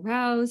until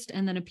aroused,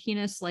 and then a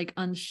penis like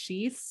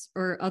unsheaths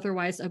or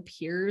otherwise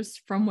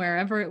appears from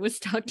wherever it was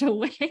tucked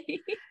away.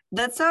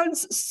 That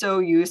sounds so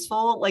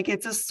useful. Like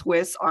it's a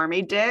Swiss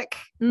Army dick.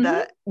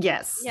 Mhm.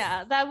 Yes.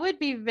 Yeah, that would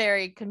be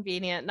very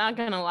convenient, not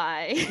gonna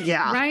lie.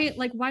 Yeah. Right?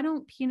 Like, why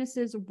don't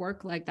penises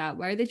work like that?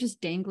 Why are they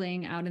just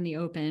dangling out in the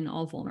open,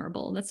 all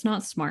vulnerable? That's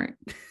not smart.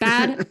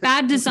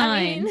 Bad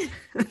design.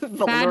 Bad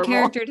Vulnerable.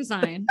 character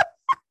design.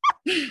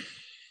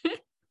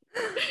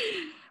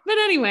 But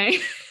anyway,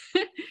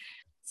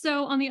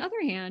 so on the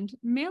other hand,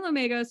 male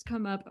omegas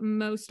come up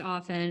most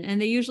often,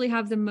 and they usually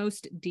have the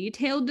most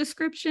detailed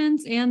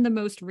descriptions and the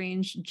most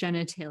range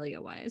genitalia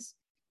wise.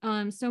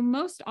 So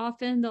most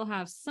often they'll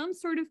have some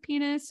sort of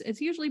penis.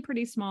 It's usually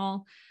pretty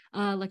small,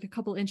 like a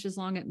couple inches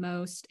long at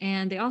most.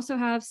 And they also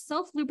have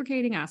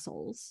self-lubricating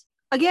assholes.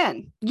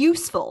 Again,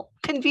 useful,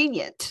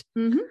 convenient.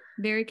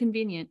 Very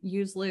convenient.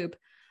 Use lube.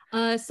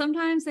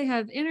 Sometimes they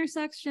have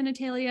intersex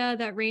genitalia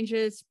that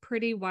ranges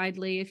pretty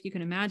widely. If you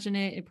can imagine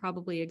it, it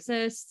probably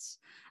exists.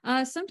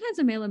 Sometimes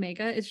a male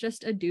omega is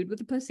just a dude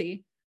with a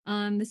pussy.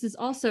 This is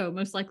also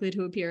most likely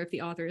to appear if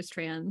the author is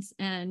trans.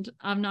 And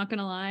I'm not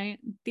gonna lie,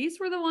 these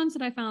were the ones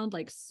that I found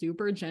like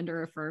super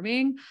gender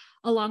affirming,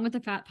 along with the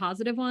fat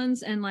positive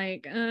ones. And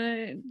like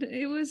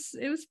it was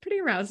pretty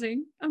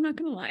arousing. I'm not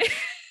gonna lie.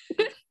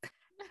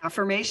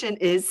 Affirmation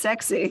is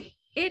sexy.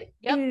 It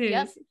Yep, is.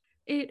 yep.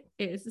 It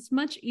is. It's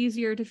much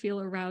easier to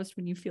feel aroused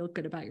when you feel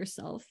good about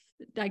yourself.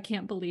 I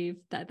can't believe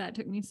that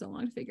took me so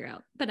long to figure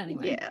out. But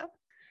anyway. Yeah.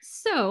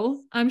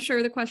 So I'm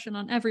sure the question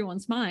on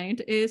everyone's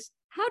mind is,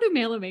 how do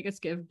male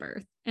omegas give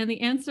birth? And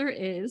the answer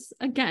is,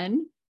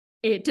 again,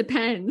 it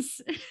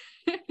depends.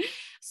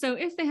 So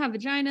if they have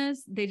vaginas,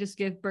 they just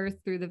give birth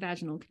through the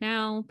vaginal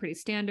canal, pretty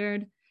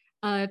standard.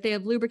 If they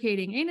have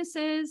lubricating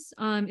anuses,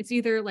 it's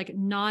either like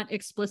not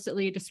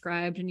explicitly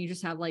described and you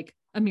just have like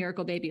a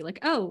miracle baby, like,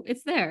 oh,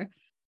 it's there.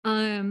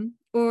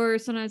 Or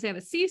sometimes they have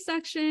a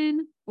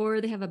C-section,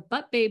 or they have a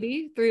butt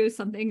baby through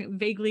something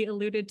vaguely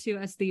alluded to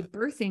as the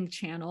birthing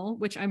channel,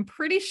 which I'm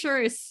pretty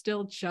sure is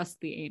still just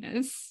the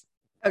anus.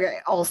 Okay,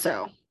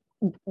 also,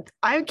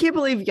 I can't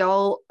believe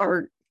y'all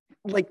are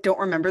like don't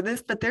remember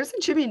this, but there's a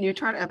Jimmy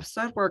Neutron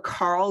episode where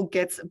Carl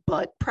gets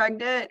butt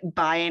pregnant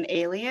by an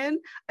alien.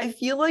 I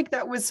feel like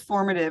that was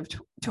formative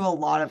to a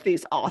lot of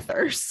these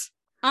authors.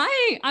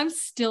 I'm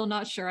still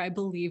not sure I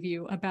believe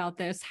you about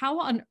this. How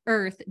on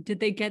earth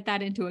did they get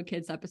that into a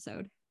kids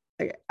episode?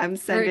 Okay, Or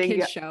a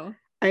kids show?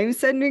 I'm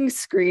sending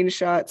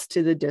screenshots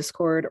to the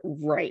Discord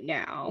right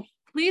now.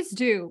 Please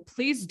do,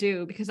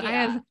 because I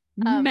Yeah. have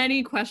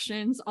many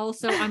questions.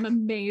 Also, I'm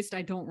amazed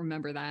I don't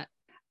remember that.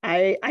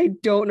 I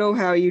don't know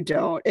how you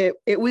don't.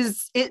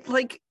 It's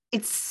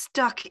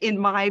stuck in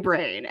my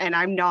brain, and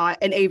I'm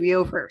not an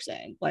ABO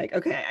person. Like,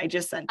 okay, I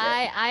just sent it.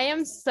 I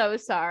am so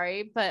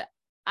sorry, but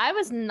I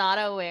was not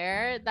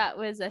aware that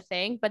was a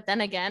thing. But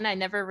then again, I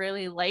never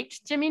really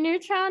liked Jimmy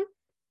Neutron.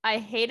 I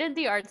hated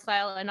the art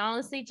style and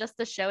honestly, just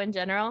the show in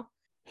general.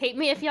 Hate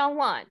me if y'all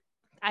want.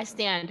 I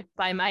stand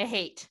by my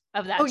hate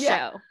of that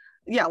show.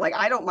 Yeah, like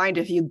I don't mind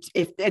if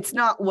it's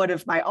not one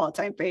of my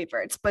all-time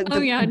favorites, but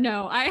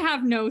no, I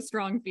have no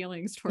strong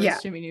feelings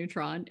towards Jimmy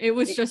Neutron. It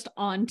was just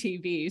on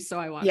TV, so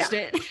I watched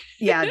it.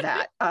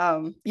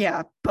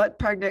 Butt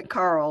pregnant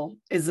Carl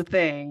is a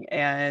thing,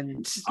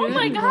 and oh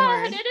my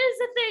god, it is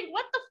a thing.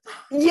 What the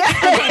fuck? Yeah,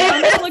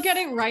 I'm gonna look at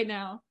it right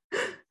now.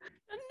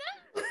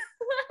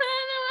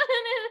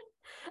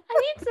 I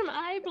need some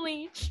eye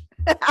bleach.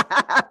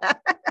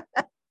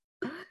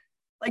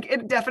 Like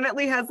it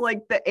definitely has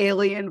like the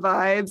Alien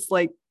vibes,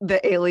 like the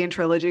Alien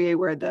trilogy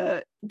where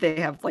they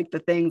have like the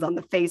things on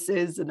the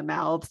faces and the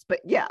mouths.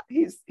 But yeah,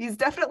 he's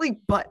definitely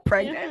butt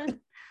pregnant.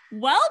 Yeah.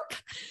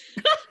 Welp.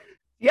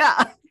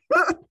 Yeah.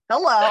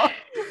 Hello.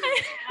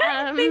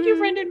 Thank you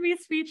for rendering me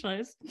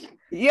speechless.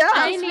 Yeah.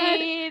 I'm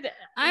gonna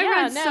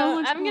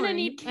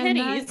need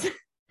kitties.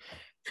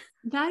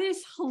 That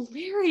is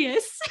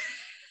hilarious.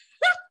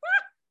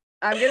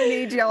 I'm gonna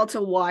need y'all to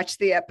watch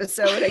the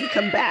episode and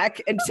come back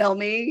and tell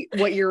me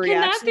what your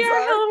reactions Can that be our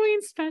are.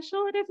 Halloween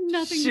special? It has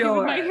nothing to do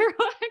with My Hero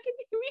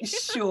Academia.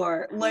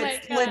 Sure.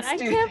 Let's do I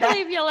can't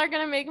believe y'all are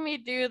gonna make me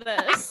do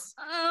this.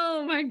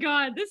 Oh my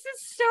god, this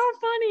is so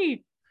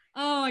funny.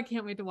 Oh, I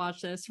can't wait to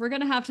watch this. We're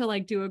gonna have to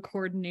like do a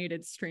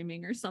coordinated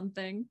streaming or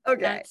something.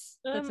 Okay.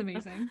 That's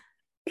amazing.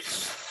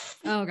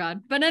 Oh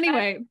god. But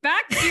anyway,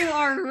 back to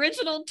our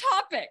original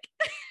topic.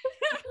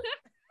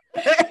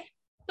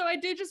 So I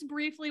did just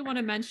briefly want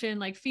to mention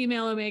like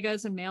female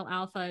omegas and male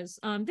alphas.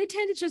 They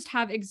tend to just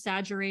have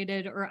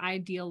exaggerated or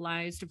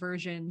idealized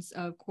versions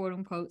of quote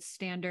unquote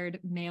standard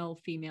male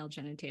female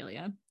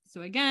genitalia.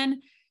 So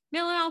again,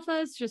 male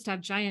alphas just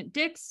have giant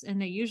dicks and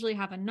they usually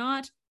have a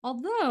knot,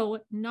 although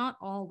not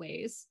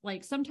always.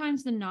 Like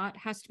sometimes the knot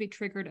has to be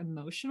triggered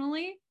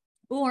emotionally,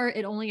 or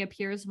it only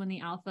appears when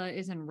the alpha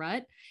is in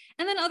rut.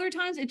 And then other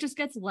times it just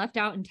gets left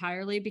out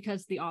entirely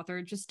because the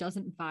author just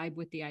doesn't vibe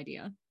with the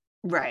idea.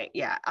 Right.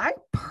 Yeah. I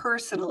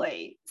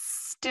personally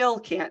still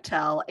can't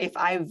tell if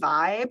I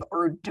vibe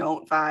or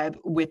don't vibe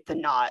with the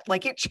knot.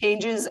 Like it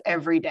changes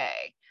every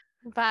day.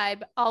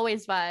 Vibe.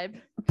 Always vibe.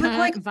 But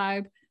like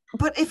vibe.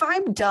 But if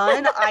I'm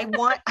done, I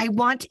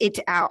want it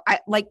out.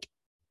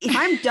 If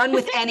I'm done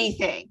with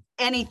anything,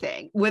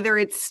 whether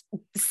it's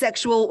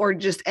sexual or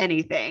just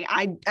anything,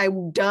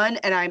 I'm done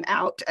and I'm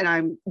out and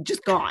I'm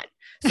just gone.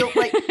 So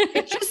like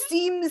it just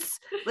seems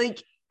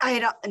like I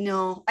don't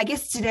know. I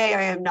guess today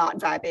I am not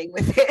vibing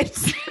with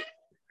it.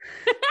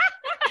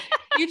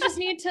 You just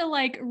need to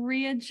like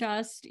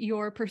readjust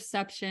your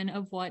perception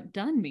of what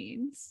done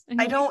means.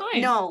 I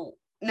don't know.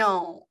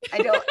 No, I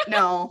don't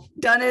know.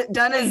 Done is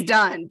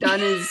done.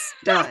 Done is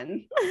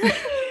done.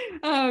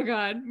 Oh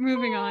God.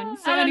 Moving on.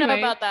 So I don't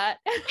anyway, know about that.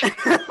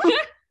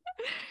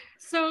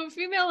 So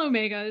female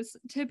omegas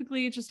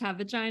typically just have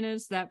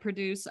vaginas that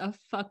produce a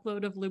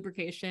fuckload of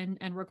lubrication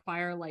and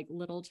require like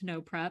little to no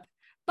prep.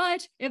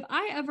 But if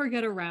I ever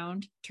get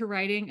around to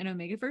writing an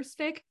Omegaverse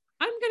fic,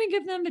 I'm going to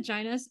give them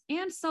vaginas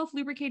and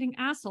self-lubricating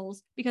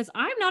assholes because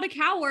I'm not a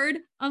coward,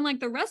 unlike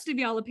the rest of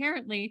y'all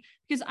apparently,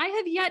 because I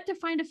have yet to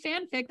find a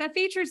fanfic that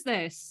features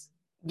this.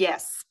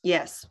 Yes.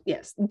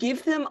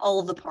 Give them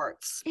all the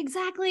parts.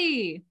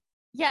 Exactly.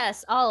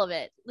 Yes, all of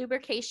it.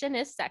 Lubrication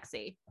is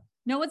sexy.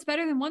 Know what's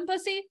better than one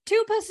pussy?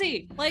 Two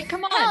pussy. Like,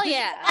 come on. Hell This is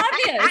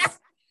yeah. obvious.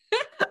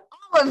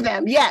 All of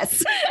them,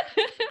 yes.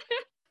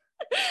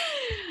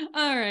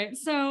 All right.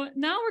 So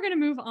now we're going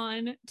to move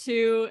on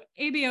to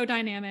ABO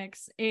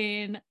dynamics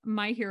in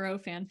My Hero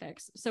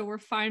fanfics. So we're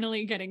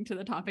finally getting to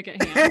the topic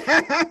at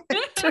hand.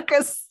 Took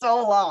us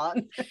so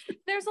long.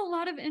 There's a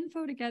lot of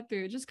info to get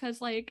through just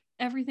because like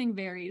everything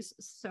varies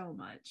so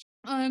much.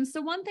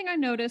 So one thing I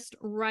noticed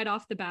right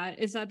off the bat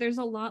is that there's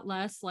a lot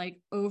less like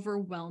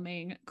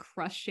overwhelming,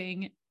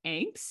 crushing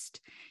angst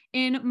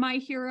in My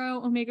Hero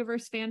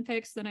Omegaverse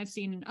fanfics than I've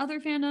seen in other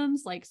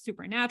fandoms like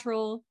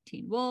Supernatural,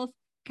 Teen Wolf,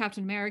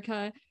 Captain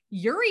America,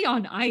 Yuri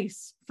on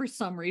Ice for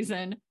some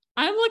reason.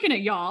 I'm looking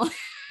at y'all.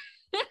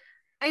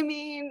 I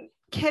mean,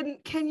 can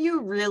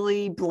you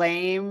really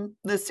blame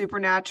the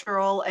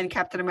Supernatural and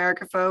Captain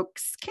America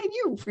folks? Can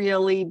you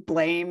really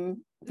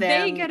blame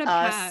them? They get a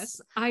us?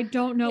 pass. I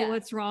don't know Yeah.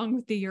 what's wrong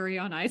with the Yuri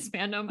on Ice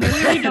fandom.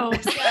 I really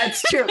don't.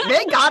 That's true.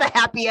 They got a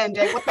happy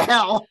ending. What the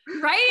hell?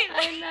 Right?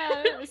 I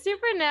know.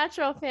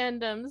 Supernatural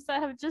fandoms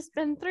that have just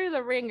been through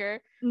the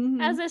ringer.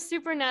 Mhm. As a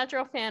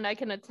Supernatural fan, I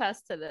can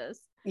attest to this.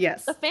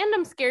 Yes. The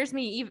fandom scares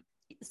me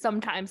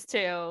sometimes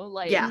too.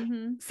 Like, Yeah.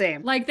 Mhm.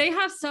 Same. Like they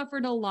have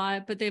suffered a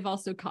lot, but they've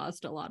also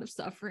caused a lot of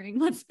suffering.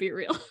 Let's be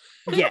real.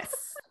 Yes.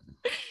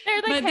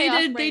 they're the But chaos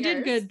they did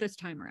bringers. good this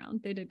time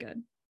around. They did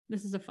good.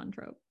 This is a fun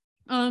trope.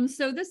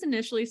 So this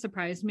initially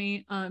surprised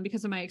me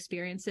because of my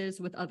experiences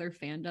with other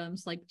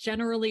fandoms. Like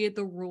generally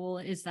the rule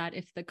is that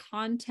if the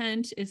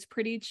content is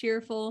pretty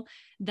cheerful,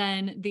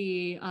 then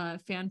the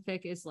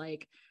fanfic is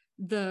like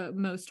the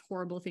most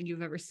horrible thing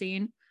you've ever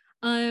seen.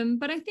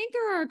 But I think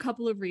there are a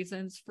couple of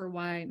reasons for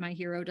why My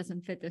Hero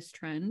doesn't fit this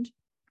trend.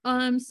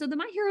 So the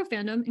My Hero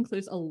fandom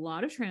includes a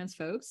lot of trans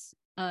folks,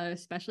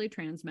 especially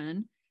trans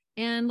men.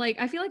 And like,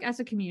 I feel like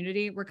as a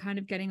community, we're kind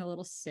of getting a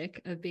little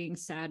sick of being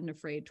sad and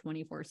afraid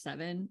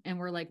 24/7. And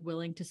we're like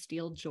willing to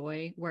steal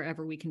joy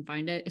wherever we can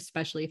find it,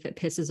 especially if it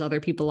pisses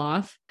other people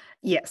off.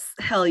 Yes.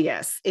 Hell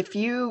yes. If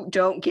you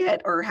don't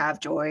get or have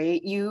joy,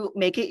 you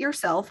make it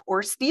yourself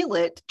or steal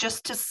it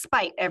just to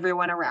spite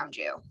everyone around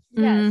you.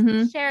 Yes,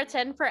 Mhm.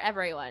 Sheraton for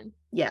everyone.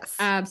 Yes.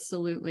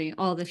 Absolutely.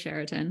 All the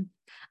Sheraton.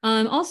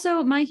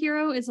 Also, My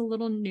Hero is a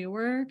little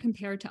newer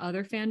compared to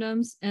other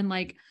fandoms, and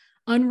like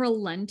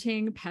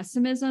unrelenting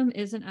pessimism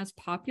isn't as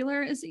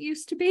popular as it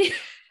used to be.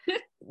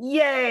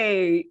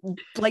 Yay.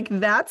 Like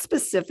that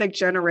specific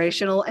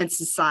generational and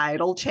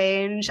societal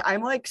change,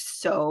 I'm like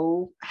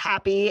so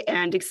happy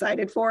and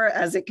excited for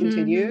as it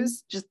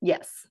continues. Just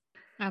yes.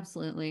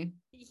 Absolutely.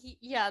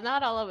 Yeah,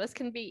 not all of us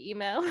can be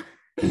emo.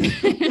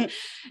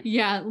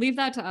 Yeah, leave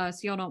that to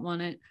us. Y'all don't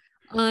want it.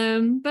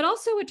 But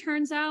also it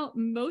turns out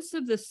most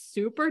of the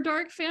super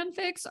dark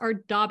fanfics are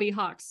Dobby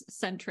Hawks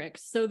centric.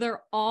 So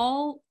they're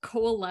all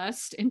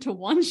coalesced into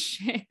one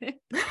ship.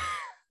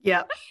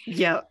 Yep.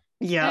 Yep.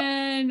 Yep.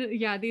 And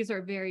yeah, these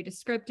are very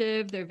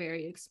descriptive. They're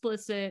very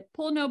explicit.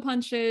 Pull no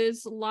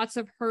punches, lots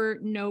of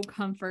hurt, no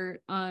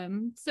comfort.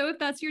 So if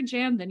that's your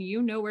jam, then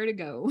you know where to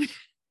go.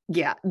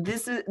 Yeah,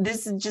 this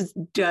just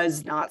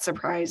does not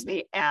surprise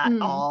me at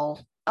Mm.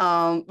 all.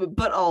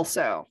 But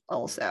also,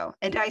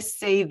 and I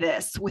say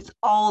this with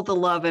all the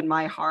love in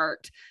my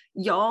heart,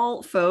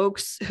 y'all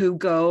folks who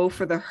go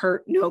for the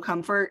hurt no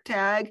comfort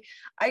tag,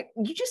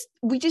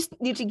 we just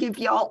need to give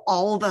y'all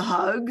all the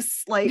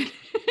hugs. Like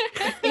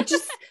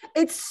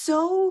it's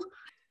so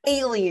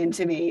alien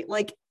to me.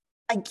 Like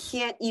I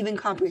can't even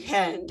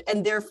comprehend,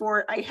 and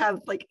therefore I have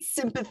like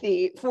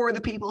sympathy for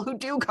the people who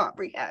do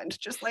comprehend.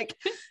 Just like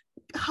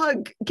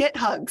get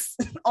hugs,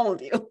 all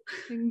of you.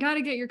 You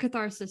gotta get your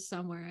catharsis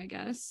somewhere, I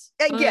guess.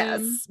 I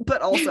guess,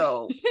 but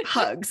also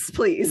hugs,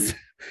 please.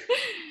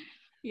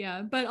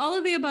 Yeah, but all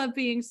of the above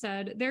being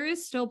said, there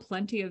is still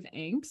plenty of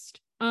angst.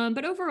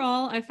 But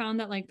overall, I found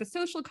that like the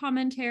social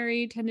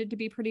commentary tended to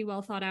be pretty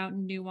well thought out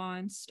and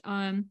nuanced.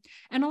 And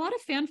a lot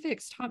of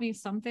fanfics taught me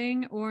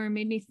something or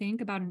made me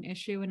think about an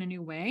issue in a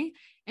new way.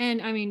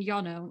 And I mean,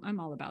 y'all know I'm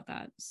all about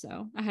that.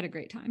 So I had a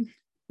great time.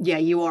 Yeah,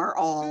 you are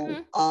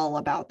Mhm. all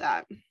about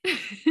that.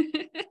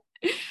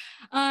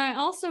 I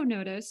also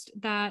noticed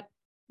that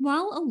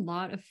while a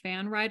lot of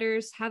fan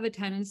writers have a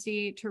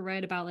tendency to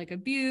write about like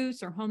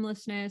abuse or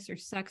homelessness or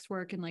sex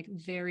work in like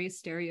very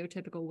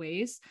stereotypical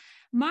ways,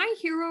 My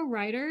Hero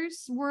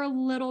writers were a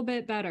little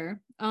bit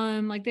better.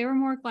 Like they were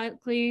more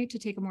likely to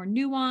take a more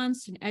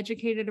nuanced and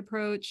educated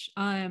approach.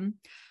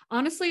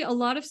 Honestly, a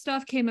lot of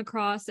stuff came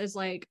across as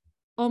like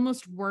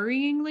almost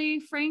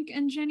worryingly frank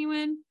and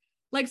genuine.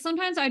 Like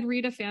sometimes I'd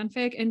read a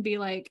fanfic and be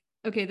like,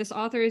 okay, this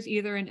author is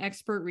either an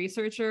expert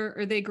researcher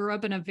or they grew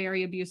up in a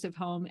very abusive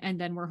home and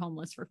then were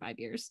homeless for 5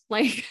 years.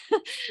 Like,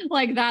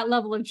 like that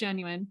level of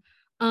genuine.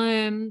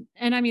 And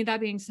I mean, that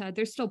being said,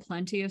 there's still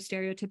plenty of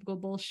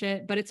stereotypical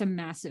bullshit, but it's a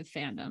massive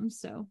fandom.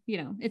 So, you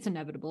know, it's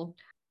inevitable.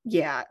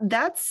 Yeah,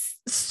 that's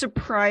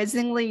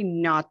surprisingly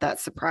not that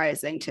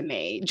surprising to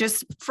me.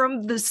 Just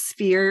from the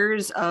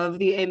spheres of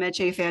the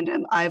Ameche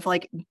fandom, I've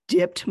like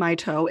dipped my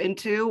toe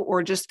into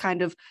or just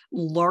kind of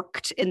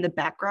lurked in the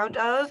background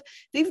of,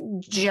 they've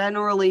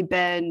generally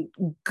been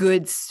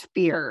good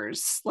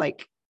spheres,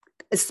 like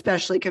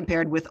especially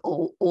compared with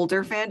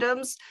older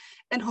fandoms.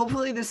 And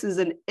hopefully this is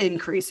an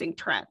increasing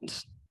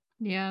trend.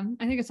 Yeah,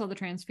 I think it's all the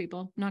trans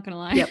people, not gonna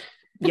lie. Yep.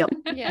 Yep.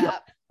 Yeah.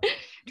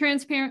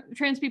 Trans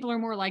people are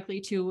more likely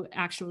to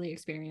actually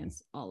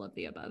experience all of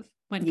the above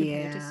when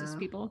compared to cis Yeah.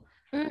 people.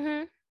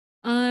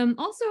 Mm-hmm.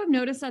 Also I've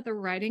noticed that the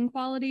writing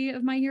quality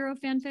of My Hero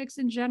fanfics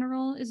in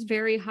general is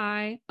very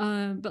high.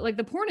 But like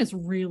the porn is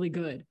really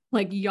good.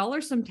 Like y'all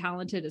are some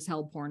talented as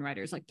hell porn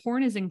writers. Like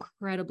porn is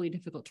incredibly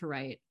difficult to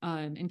write,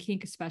 and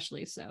kink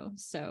especially so.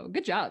 So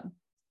good job.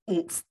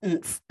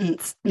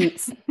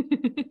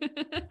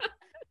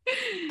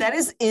 That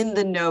is in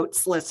the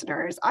notes,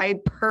 listeners. I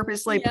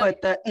purposely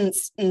put the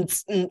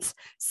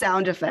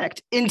sound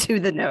effect into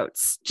the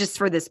notes just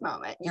for this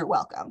moment. You're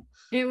welcome.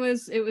 It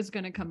was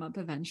going to come up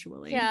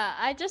eventually. Yeah,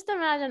 I just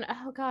imagine,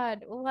 oh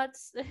God,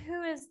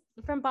 who is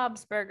from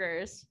Bob's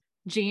Burgers?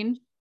 Jean?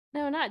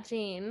 No, not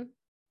Jean.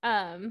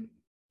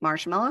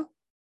 Marshmallow?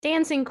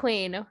 Dancing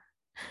Queen.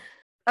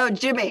 Oh,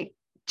 Jimmy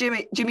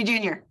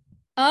Jr.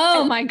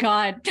 Oh my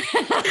God.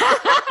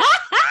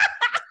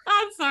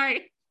 I'm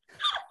sorry.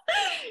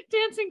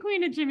 Dancing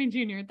Queen and Jimmy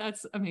Jr.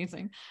 That's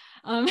amazing.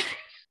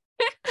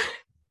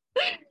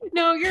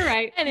 No, you're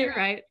right. Anyway, you're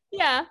right.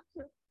 Yeah.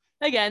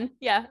 Again.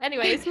 Yeah.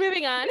 Anyways,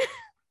 moving on.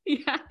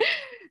 Yeah.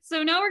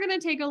 So now we're going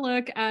to take a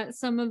look at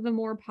some of the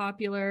more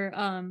popular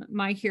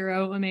My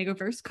Hero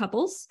Omegaverse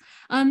couples.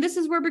 This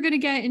is where we're going to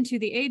get into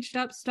the aged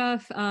up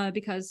stuff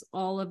because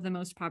all of the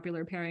most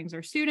popular pairings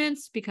are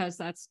students, because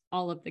that's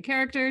all of the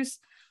characters.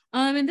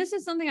 And this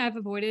is something I've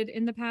avoided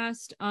in the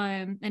past,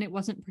 and it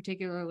wasn't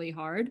particularly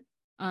hard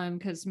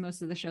because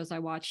most of the shows I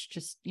watch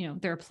just,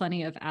 there are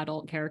plenty of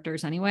adult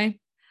characters anyway.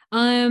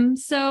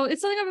 So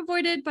it's something I've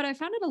avoided, but I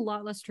found it a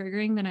lot less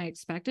triggering than I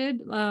expected,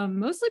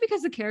 mostly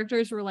because the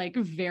characters were like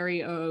very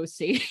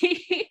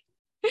OOC.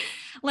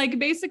 Like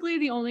basically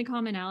the only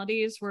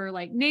commonalities were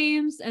like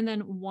names and then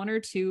one or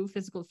two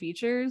physical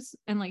features.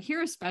 And like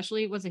here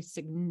especially was a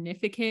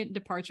significant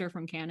departure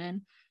from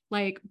canon,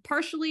 like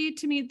partially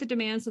to meet the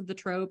demands of the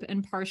trope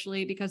and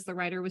partially because the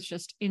writer was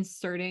just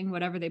inserting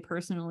whatever they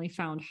personally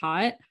found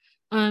hot.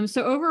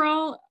 So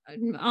overall,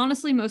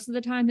 honestly, most of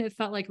the time it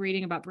felt like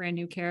reading about brand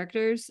new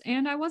characters,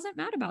 and I wasn't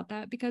mad about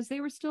that because they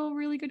were still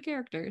really good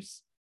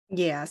characters.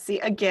 Yeah, see,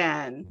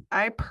 again,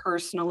 I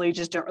personally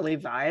just don't really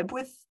vibe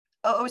with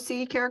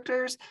OOC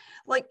characters.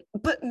 Like,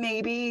 but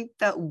maybe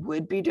that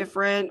would be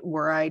different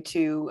were I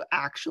to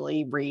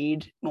actually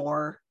read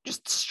more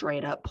just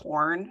straight up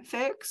porn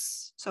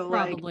fics. So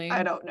Probably. like,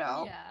 I don't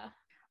know. Yeah.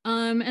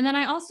 And then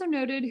I also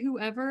noted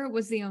whoever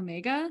was the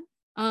Omega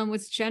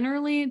was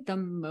generally the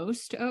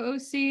most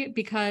OOC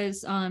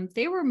because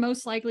they were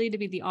most likely to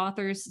be the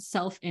author's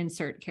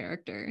self-insert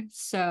character.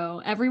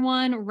 So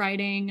everyone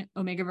writing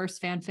Omegaverse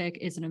fanfic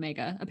is an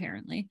Omega,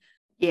 apparently.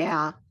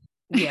 Yeah.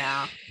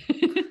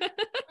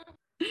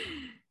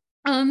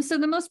 So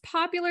the most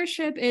popular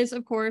ship is,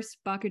 of course,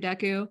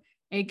 Bakudeku,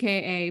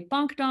 aka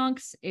Bonk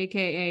Donks,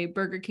 aka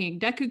Burger King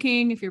Deku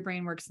King, if your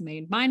brain works the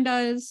way mine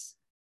does.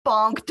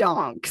 Bonk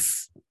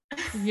Donks.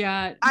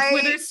 Yeah,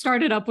 Twitter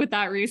started up with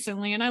that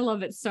recently, and I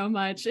love it so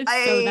much. It's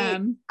so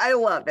them. I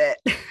love it.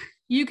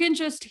 You can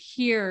just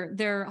hear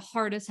their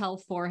hard as hell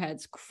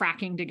foreheads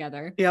cracking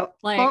together. Yep.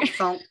 Like bonk,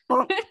 donk,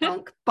 bonk,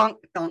 donk, bonk,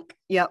 donk.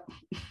 Yep.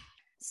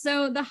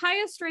 So the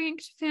highest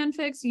ranked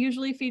fanfics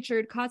usually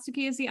featured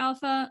Katsuki as the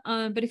alpha,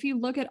 but if you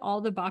look at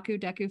all the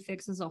Bakudeku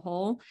fics as a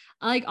whole,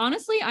 like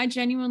honestly, I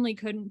genuinely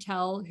couldn't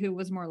tell who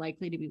was more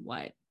likely to be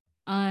what.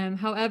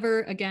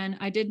 However, again,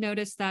 I did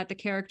notice that the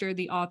character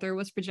the author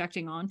was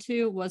projecting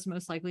onto was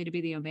most likely to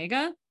be the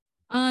Omega.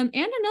 And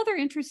another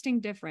interesting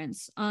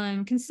difference,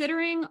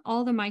 considering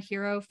all the My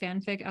Hero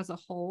fanfic as a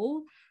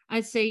whole,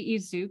 I'd say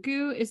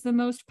Izuku is the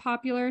most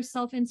popular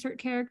self-insert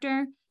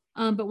character.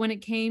 But when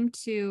it came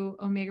to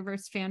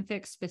Omegaverse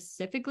fanfic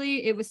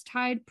specifically, it was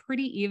tied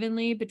pretty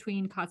evenly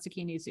between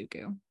Katsuki and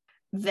Izuku.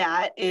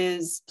 That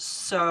is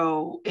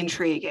so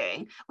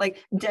intriguing.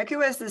 Like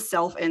Deku as the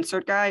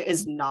self-insert guy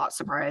is not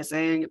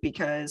surprising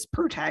because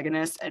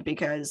protagonist and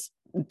because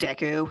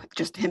Deku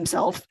just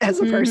himself as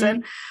a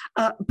person.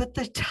 But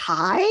the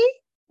tie,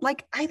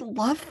 like I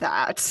love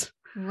that.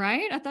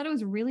 Right? I thought it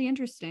was really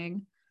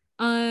interesting.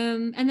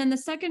 And then the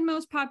second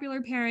most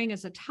popular pairing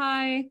is a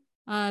tie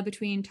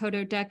between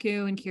Todo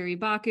Deku and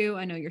Kiribaku.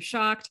 I know you're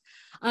shocked.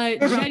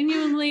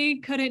 Genuinely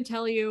couldn't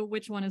tell you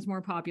which one is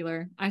more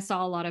popular. I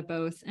saw a lot of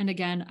both, and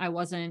again, I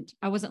wasn't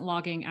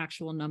logging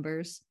actual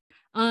numbers.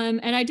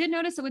 And I did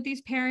notice that with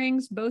these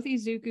pairings, both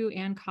Izuku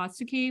and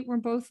Katsuki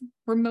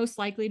were most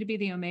likely to be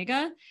the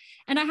Omega.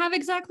 And I have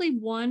exactly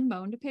one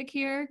bone to pick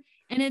here,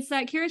 and it's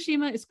that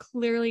Kirishima is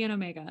clearly an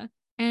Omega.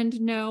 And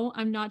no,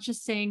 I'm not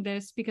just saying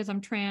this because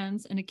I'm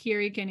trans and a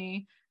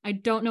Kirikini. I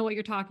don't know what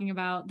you're talking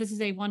about. This is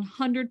a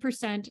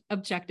 100%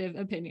 objective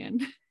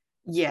opinion.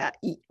 Yeah,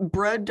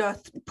 Brud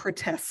doth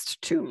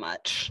protest too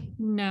much.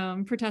 No,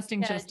 I'm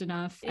protesting Yeah, just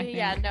enough, I think.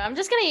 Yeah, no, I'm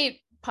just gonna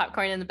eat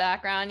popcorn in the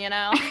background, you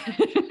know.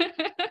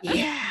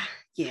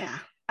 Yeah.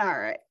 All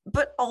right.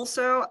 But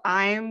also,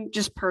 I'm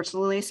just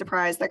personally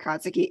surprised that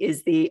Katsuki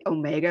is the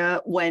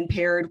Omega when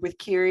paired with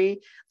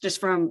Kiri, just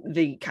from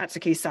the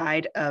Katsuki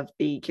side of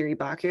the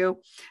Kiribaku.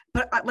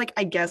 But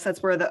I guess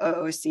that's where the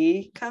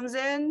OOC comes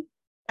in,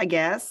 I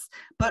guess.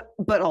 But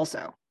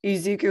also,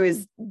 Izuku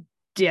is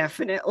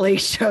definitely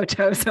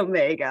Shoto's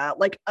Omega,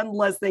 like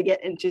unless they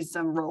get into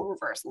some role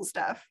reversal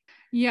stuff.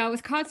 Yeah,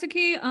 with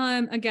Katsuki,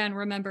 again,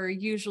 remember,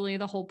 usually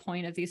the whole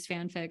point of these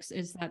fanfics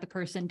is that the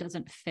person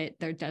doesn't fit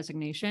their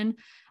designation.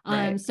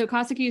 Right. So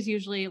Katsuki is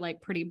usually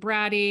like pretty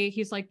bratty.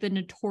 He's like the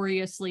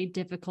notoriously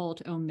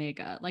difficult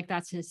Omega. Like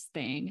that's his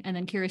thing. And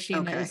then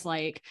Kirishima is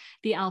like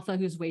the alpha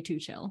who's way too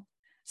chill.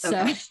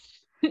 So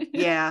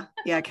yeah,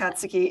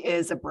 Katsuki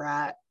is a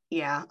brat.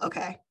 Yeah,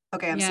 okay,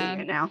 I'm seeing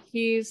it now.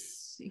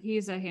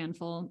 He's a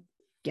handful.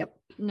 Yep.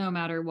 No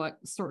matter what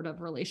sort of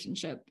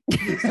relationship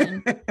he's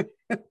in.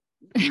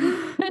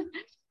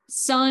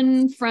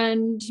 Son,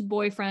 friend,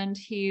 boyfriend,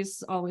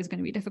 he's always going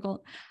to be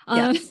difficult.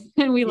 And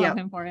we love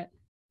him for it.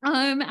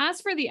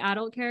 As for the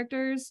adult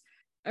characters,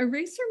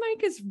 Eraser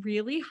Mike is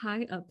really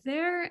high up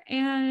there,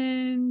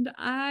 and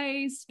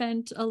I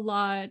spent a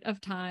lot of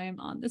time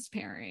on this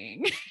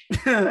pairing.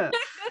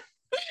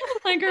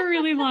 Like a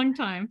really long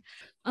time.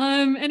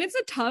 And it's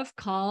a tough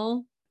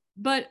call,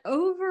 but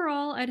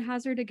overall I'd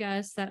hazard a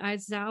guess that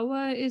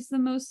Aizawa is the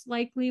most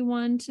likely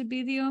one to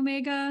be the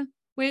Omega,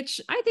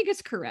 which I think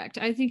is correct.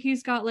 I think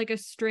he's got like a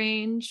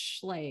strange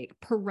like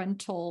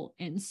parental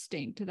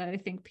instinct that I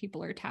think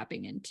people are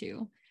tapping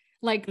into,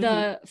 like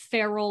the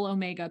feral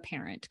Omega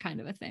parent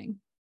kind of a thing.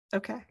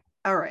 Okay.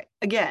 All right.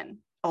 Again,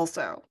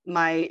 also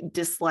my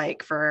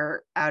dislike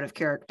for out of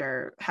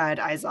character had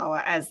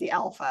Aizawa as the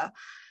alpha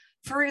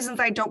for reasons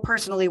I don't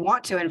personally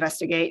want to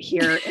investigate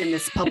here in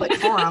this public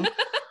forum.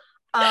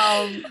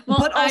 Well,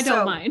 but also, I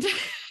don't mind.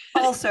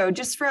 Also,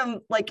 just from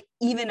like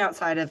even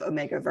outside of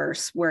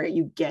Omegaverse, where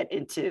you get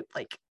into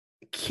like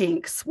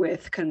kinks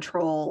with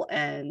control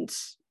and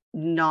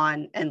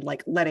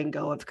like letting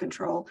go of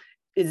control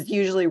is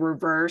usually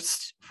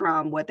reversed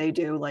from what they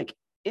do like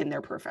in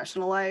their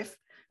professional life.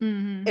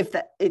 If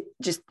that, it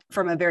just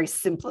from a very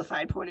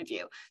simplified point of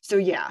view. So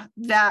yeah,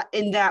 that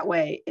in that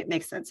way it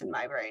makes sense in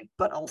my brain,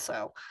 but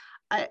also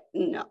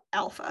no,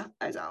 alpha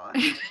Aizawa.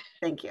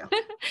 Thank you.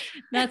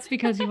 That's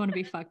because you want to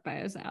be fucked by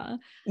Aizawa.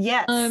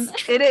 Yes,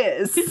 it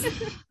is.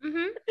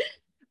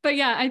 But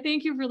yeah, I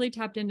think you've really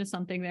tapped into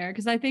something there,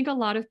 because I think a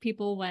lot of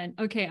people went,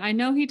 okay, I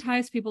know he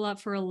ties people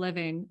up for a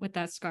living with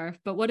that scarf,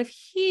 but what if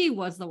he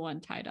was the one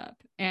tied up?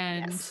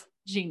 And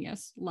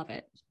genius, love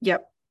it.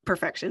 Yep,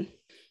 perfection.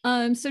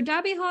 So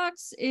Dabby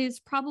Hawks is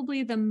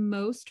probably the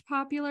most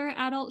popular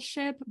adult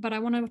ship, but I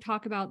want to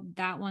talk about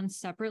that one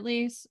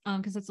separately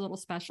because it's a little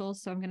special,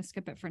 so I'm going to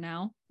skip it for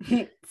now.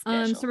 So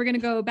we're going to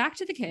go back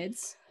to the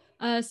kids.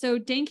 So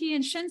Denki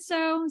and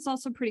Shinso is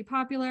also pretty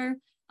popular.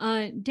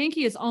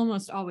 Denki is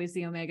almost always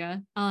the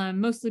Omega,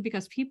 mostly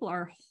because people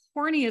are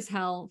horny as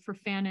hell for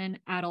fanon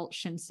adult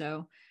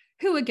Shinso,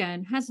 who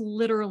again has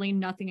literally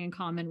nothing in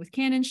common with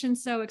canon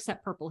Shinso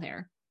except purple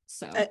hair.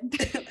 So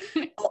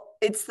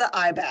it's the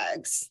eye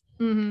bags.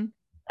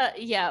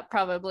 Yeah,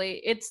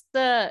 probably. It's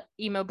the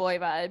emo boy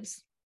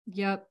vibes.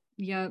 Yep,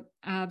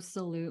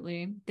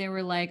 absolutely. They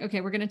were like,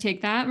 okay, we're going to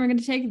take that, and we're going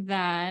to take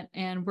that,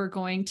 and we're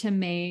going to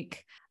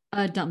make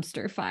a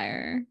dumpster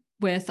fire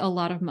with a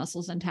lot of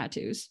muscles and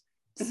tattoos.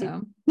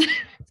 So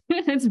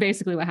that's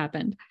basically what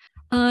happened.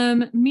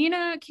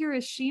 Mina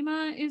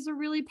Kirishima is a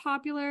really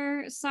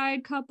popular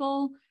side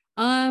couple.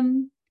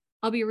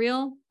 I'll be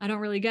real, I don't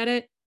really get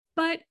it.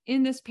 But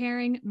in this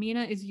pairing,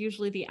 Mina is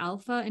usually the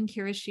alpha and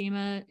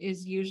Kirishima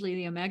is usually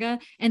the Omega.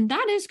 And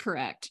that is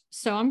correct.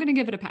 So I'm going to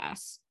give it a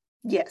pass.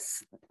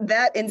 Yes,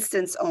 that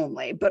instance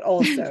only, but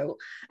also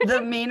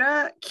the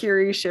Mina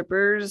Kiri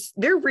shippers,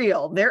 they're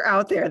real. They're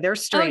out there. They're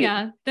straight. Oh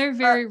yeah, they're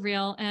very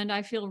real, and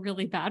I feel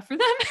really bad for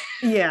them.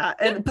 Yeah,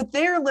 but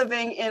they're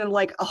living in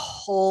like a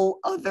whole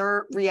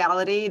other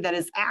reality that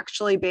is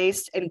actually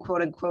based in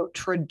quote unquote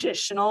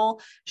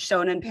traditional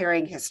shonen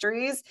pairing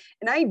histories,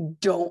 and I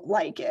don't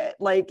like it.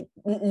 Like,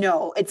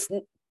 no,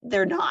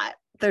 they're not.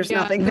 There's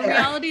nothing there. The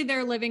reality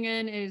they're living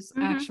in is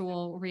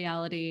actual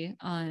reality.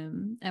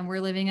 And we're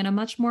living in a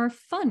much more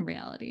fun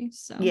reality.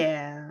 So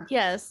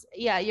yes.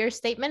 Yeah, your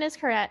statement is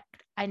correct.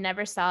 I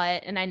never saw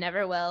it and I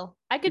never will.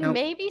 I could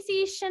maybe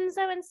see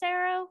Shinso and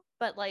Sero,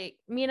 but like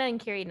Mina and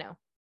Kiri, no.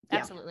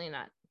 Absolutely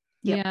not.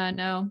 Yep. Yeah,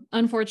 no.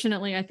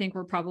 Unfortunately, I think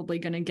we're probably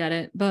gonna get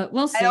it, but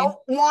we'll see. I don't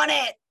want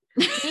it.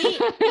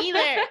 Me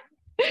either.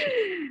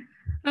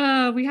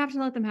 We have to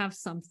let them have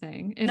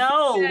something.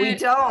 No, we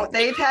don't.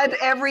 They've had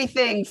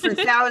everything for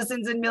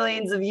thousands and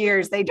millions of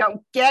years. They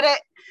don't get it.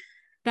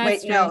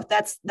 That's no,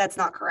 that's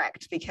not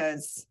correct,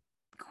 because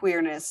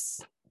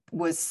queerness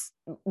was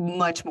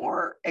much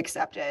more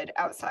accepted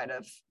outside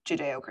of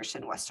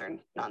Judeo-Christian Western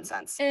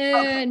nonsense.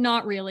 Okay.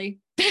 Not really.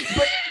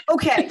 But,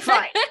 okay,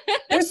 fine.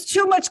 There's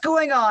too much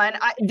going on.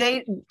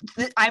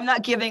 I'm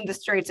not giving the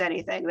straights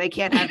anything. They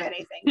can't have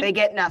anything. They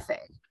get nothing.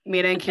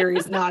 Mina and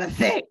Kiri's not a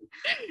thing.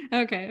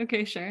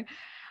 Okay, sure.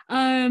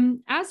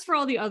 As for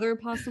all the other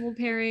possible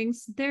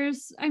pairings,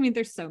 there's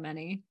so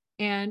many,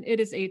 and it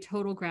is a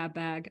total grab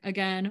bag.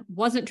 Again,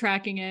 wasn't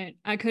tracking it.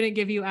 I couldn't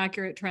give you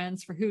accurate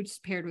trends for who's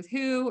paired with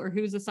who or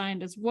who's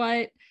assigned as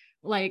what.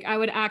 Like, I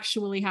would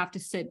actually have to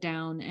sit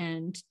down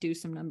and do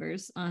some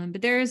numbers.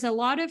 But there is a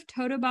lot of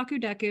Todo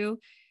Bakudeku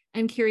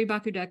and Kiri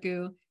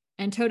Bakudeku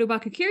and Todo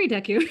Bakukiri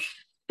Deku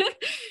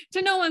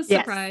to no one's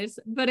surprise.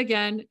 But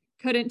again,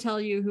 couldn't tell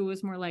you who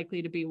was more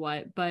likely to be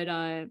what. But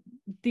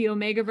the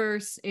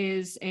Omegaverse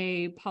is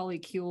a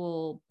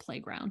polycule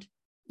playground.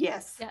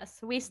 Yes. Yes,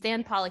 we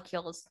stand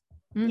polycules.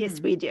 Mm-hmm. Yes,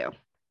 we do.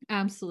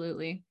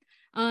 Absolutely.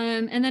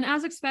 And then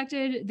as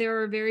expected,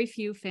 there are very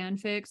few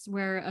fanfics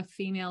where a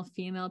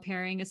female-female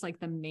pairing is like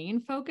the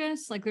main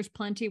focus. Like, there's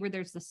plenty where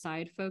there's the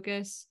side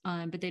focus,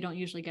 but they don't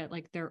usually get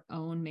like their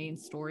own main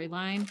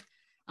storyline.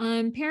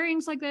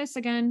 Pairings like this,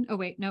 again, oh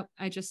wait, nope,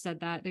 I just said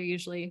that. They're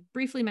usually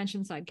briefly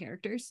mentioned side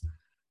characters.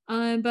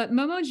 But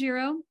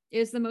Momojiro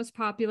is the most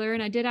popular,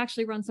 and I did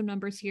actually run some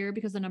numbers here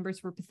because the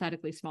numbers were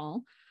pathetically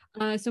small.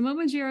 So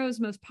Momojiro is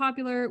most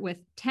popular with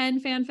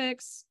 10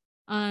 fanfics.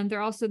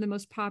 They're also the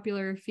most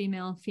popular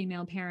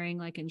female-female pairing,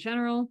 like in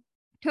general.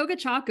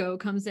 Togachako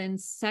comes in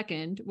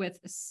second with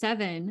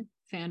 7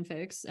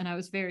 fanfics, and I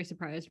was very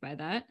surprised by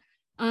that.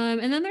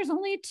 And then there's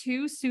only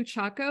 2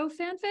 Suchako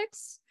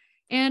fanfics,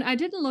 and I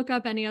didn't look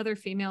up any other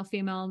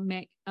female-female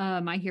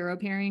My Hero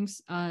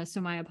pairings,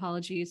 so my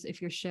apologies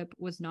if your ship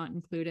was not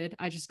included.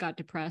 I just got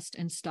depressed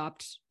and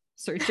stopped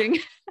searching.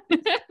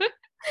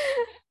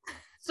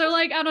 So,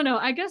 like, I don't know,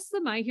 I guess the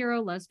My Hero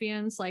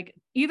lesbians, like,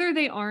 either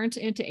they aren't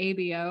into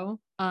ABO,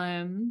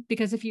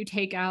 because if you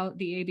take out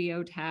the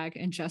ABO tag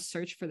and just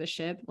search for the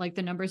ship, like,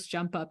 the numbers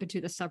jump up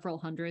into the several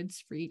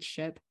hundreds for each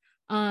ship.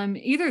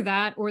 Either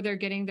that, or they're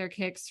getting their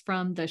kicks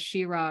from the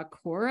Shira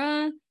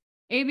Korra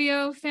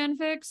ABO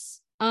fanfics.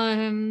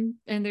 And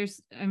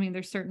there's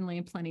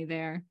certainly plenty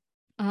there.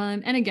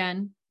 And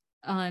again,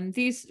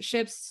 these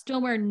ships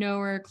still were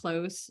nowhere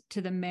close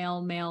to the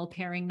male-male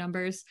pairing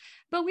numbers,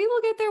 but we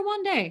will get there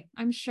one day,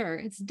 I'm sure.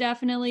 I'm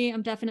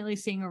definitely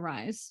seeing a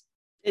rise.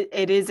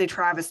 It is a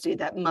travesty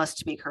that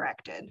must be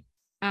corrected.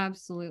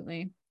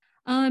 Absolutely.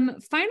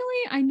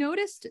 Finally, I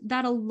noticed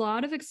that a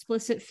lot of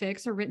explicit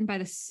fics are written by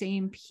the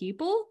same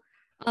people,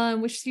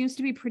 which seems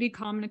to be pretty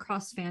common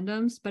across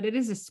fandoms, but it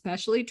is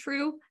especially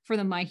true for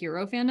the My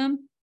Hero fandom.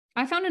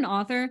 I found an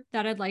author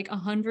that had like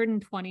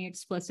 120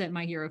 explicit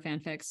My Hero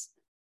fanfics.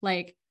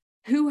 Like,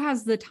 who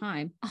has the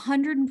time?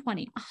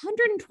 120.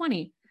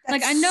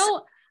 Like, I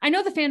know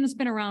the fandom's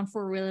been around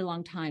for a really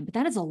long time, but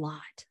that is a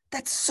lot.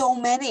 That's so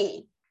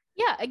many.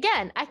 Yeah,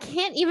 again, I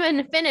can't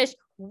even finish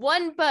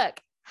one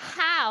book.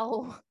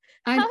 How?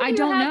 I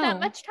don't know that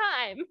much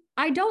time.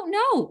 I don't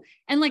know.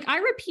 And like, I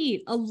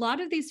repeat, a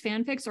lot of these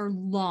fanfics are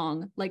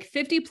long, like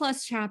 50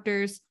 plus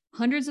chapters,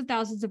 hundreds of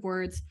thousands of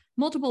words,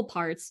 multiple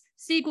parts,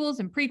 sequels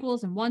and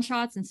prequels and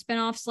one-shots and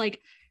spinoffs.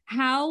 Like,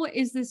 how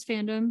is this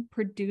fandom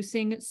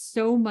producing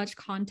so much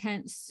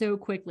content so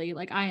quickly?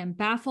 Like, I am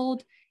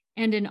baffled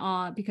and in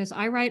awe because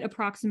I write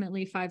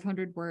approximately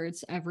 500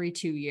 words every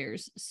 2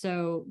 years.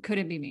 So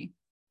couldn't be me.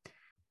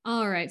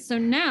 All right, so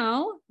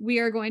now we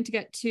are going to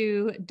get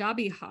to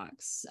Dabi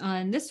Hawks.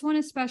 And this one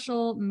is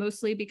special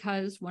mostly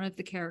because one of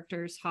the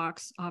characters,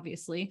 Hawks,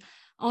 obviously,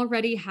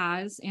 already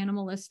has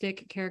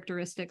animalistic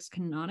characteristics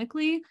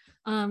canonically,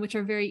 which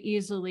are very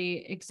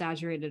easily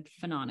exaggerated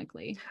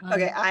phonetically.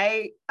 Okay,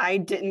 I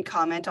didn't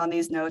comment on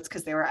these notes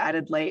because they were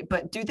added late,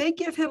 but do they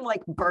give him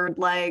like bird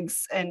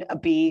legs and a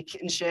beak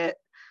and shit?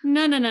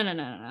 No.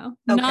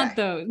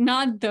 Okay.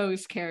 Not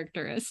those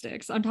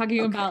characteristics. I'm talking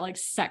about like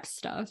sex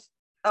stuff.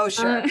 Oh,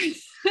 sure.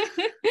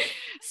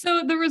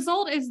 So the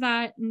result is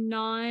that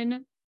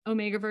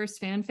non-Omegaverse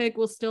fanfic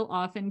will still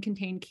often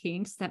contain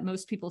kinks that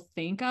most people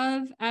think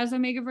of as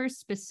Omegaverse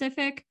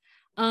specific.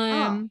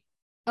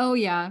 Oh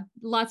yeah,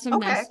 lots of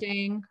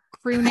nesting,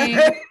 crooning.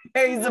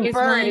 He's a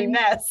bird, he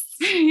nests.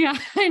 Yeah,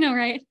 I know,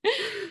 right?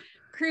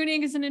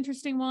 Crooning is an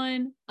interesting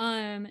one.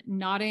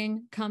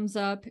 Nodding comes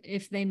up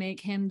if they make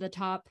him the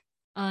top.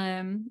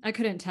 I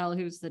couldn't tell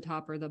who's the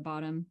top or the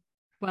bottom.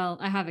 Well,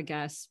 I have a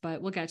guess,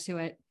 but we'll get to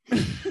it.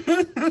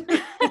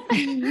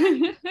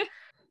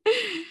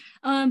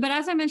 But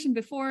as I mentioned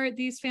before,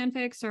 these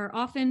fanfics are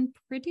often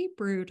pretty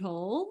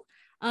brutal.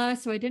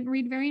 So I didn't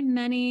read very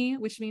many,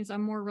 which means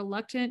I'm more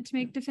reluctant to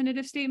make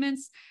definitive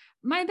statements.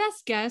 My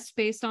best guess,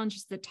 based on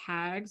just the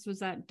tags, was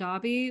that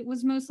Dabi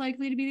was most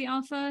likely to be the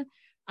alpha.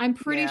 I'm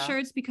pretty sure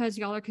it's because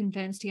y'all are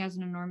convinced he has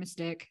an enormous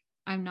dick.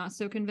 I'm not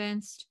so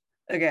convinced.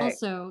 Okay.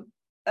 Also,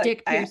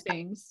 dick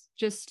piercings.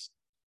 Just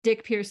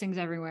dick piercings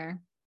everywhere.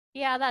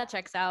 Yeah, that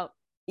checks out.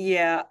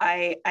 Yeah,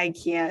 I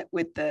can't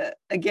with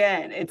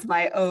again, it's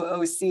my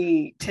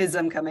OOC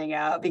tism coming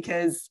out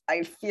because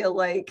I feel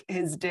like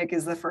his dick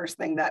is the first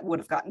thing that would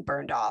have gotten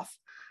burned off.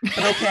 but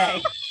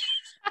okay.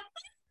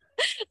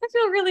 I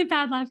feel really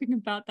bad laughing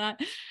about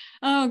that.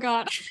 Oh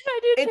God.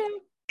 I do too.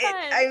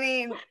 I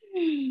mean,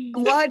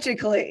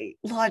 logically,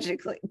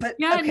 but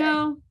Yeah, okay.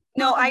 no,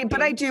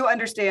 But I do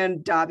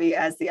understand Dobby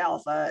as the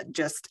alpha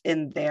just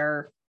in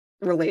their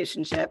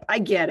relationship. I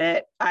get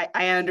it.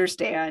 I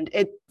understand.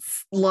 It's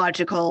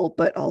logical,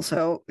 but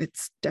also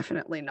it's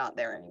definitely not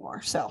there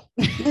anymore. So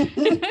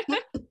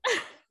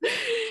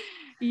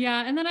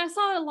yeah, and then I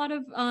saw a lot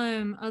of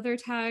other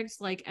tags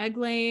like egg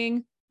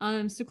laying.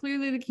 So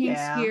clearly the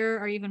kinks here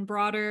are even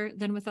broader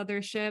than with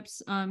other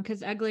ships,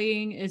 because egg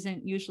laying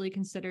isn't usually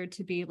considered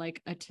to be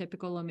like a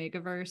typical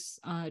Omegaverse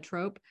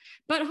trope,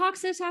 but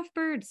Hawks is half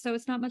bird, so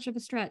it's not much of a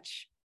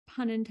stretch,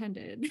 pun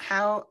intended.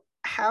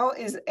 how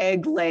is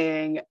egg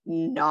laying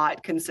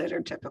not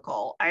considered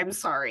typical? I'm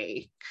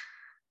sorry.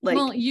 Like,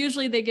 well,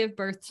 usually they give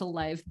birth to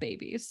live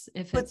babies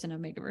if it's an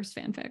Omegaverse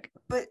fanfic.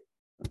 But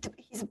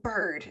he's a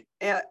bird.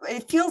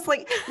 It feels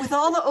like with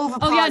all the ovipositors.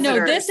 Oh yeah,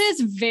 no, this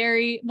is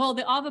very well.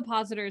 The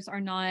ovipositors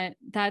are not.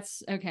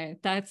 That's okay.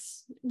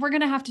 We're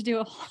gonna have to do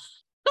a.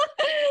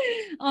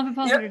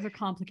 Ovipositors are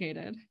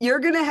complicated. You're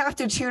gonna have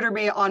to tutor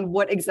me on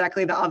what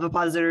exactly the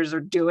ovipositors are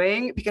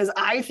doing, because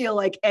I feel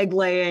like egg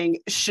laying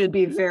should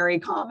be very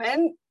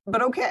common.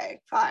 But okay,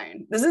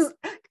 fine. This is,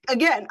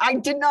 again, I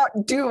did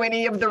not do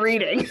any of the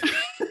reading.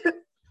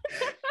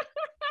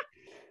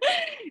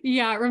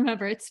 Yeah,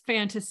 remember it's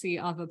fantasy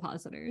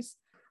ovipositors.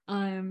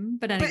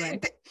 But anyway.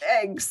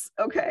 Eggs.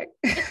 Okay.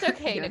 It's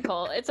okay,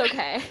 Nicole. It's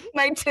okay.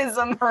 My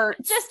tism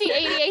hurts. Just the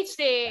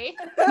ADHD.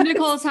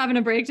 Nicole's having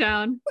a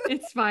breakdown.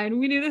 It's fine.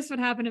 We knew this would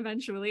happen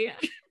eventually.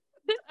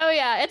 Oh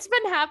yeah, it's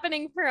been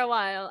happening for a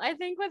while. I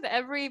think with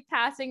every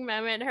passing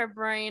moment, her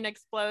brain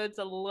explodes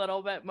a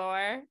little bit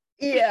more.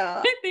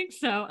 Yeah. I think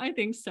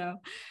so.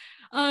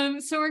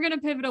 So we're gonna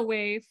pivot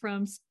away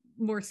from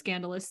more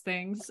scandalous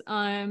things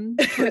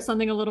for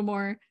something a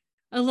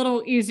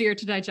little easier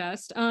to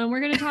digest.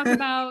 We're going to talk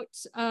about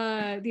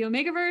the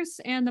Omegaverse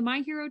and the My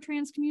Hero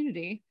trans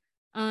community,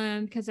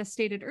 because as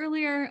stated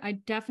earlier, I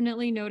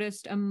definitely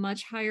noticed a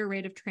much higher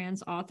rate of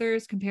trans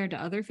authors compared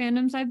to other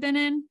fandoms I've been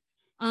in.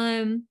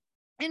 And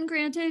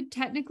granted,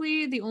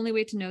 technically the only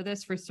way to know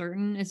this for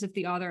certain is if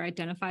the author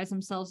identifies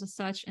themselves as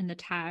such in the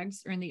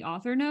tags or in the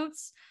author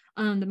notes.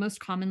 The most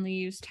commonly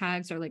used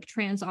tags are like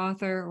trans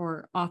author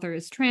or author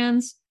is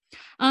trans.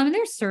 And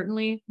they're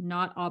certainly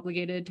not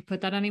obligated to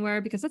put that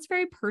anywhere because that's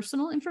very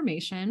personal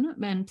information.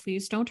 And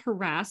please don't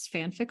harass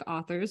fanfic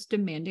authors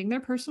demanding their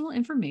personal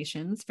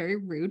information. It's very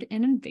rude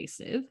and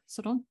invasive,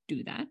 so don't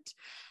do that.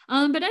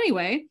 But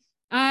anyway,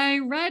 I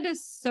read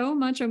so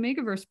much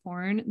Omegaverse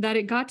porn that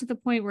it got to the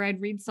point where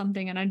I'd read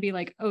something and I'd be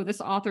like, oh,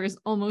 this author is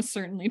almost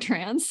certainly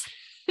trans.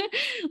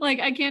 Like,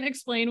 I can't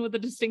explain what the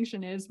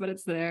distinction is, but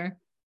it's there.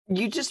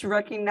 You just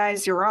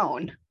recognize your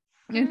own.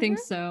 I think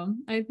so.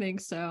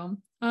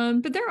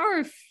 But there are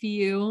a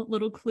few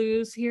little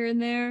clues here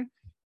and there.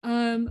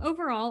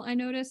 Overall, I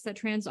noticed that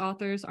trans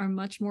authors are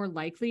much more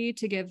likely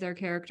to give their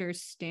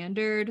characters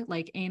standard,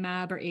 like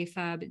AMAB or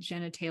AFAB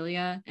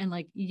genitalia, and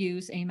like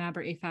use AMAB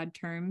or AFAB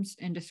terms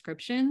and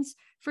descriptions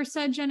for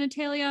said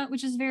genitalia,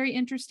 which is very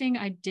interesting.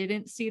 I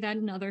didn't see that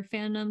in other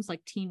fandoms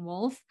like Teen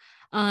Wolf.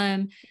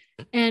 And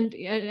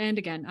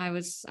again, I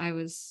was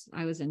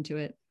into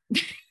it.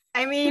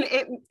 I mean,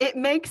 it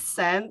makes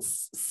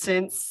sense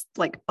since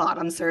like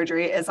bottom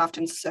surgery is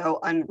often so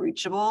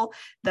unreachable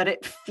that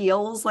it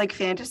feels like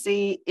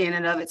fantasy in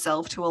and of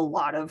itself to a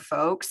lot of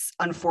folks,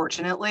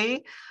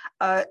 unfortunately.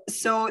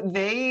 So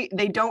they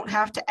don't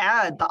have to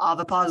add the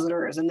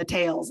ovipositors and the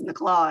tails and the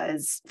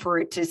claws for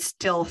it to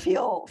still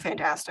feel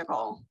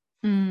fantastical.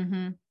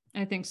 Mm-hmm.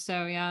 I think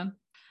so, yeah.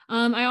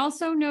 I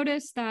also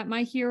noticed that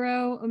My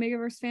Hero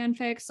Omegaverse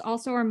fanfics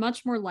also are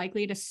much more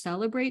likely to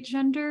celebrate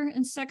gender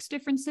and sex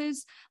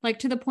differences, like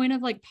to the point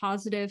of like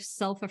positive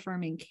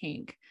self-affirming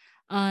kink.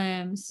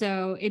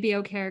 So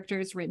ABO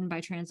characters written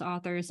by trans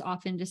authors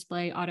often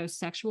display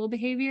autosexual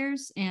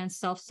behaviors and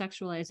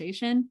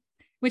self-sexualization,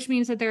 which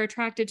means that they're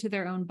attracted to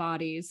their own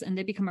bodies and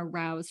they become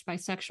aroused by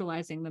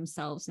sexualizing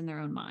themselves in their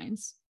own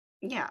minds.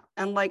 Yeah.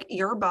 And like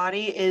your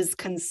body is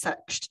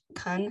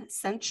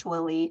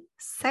consensually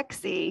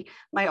sexy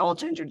by all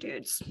gender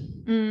dudes.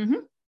 Mm-hmm.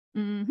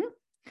 Mm-hmm.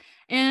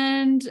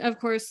 And of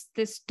course,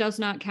 this does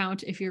not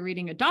count if you're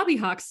reading a Dobby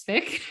Hawks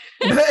fic,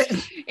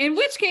 in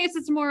which case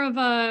it's more of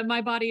a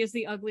my body is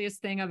the ugliest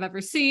thing I've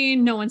ever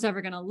seen. No one's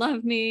ever going to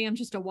love me. I'm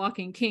just a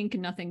walking kink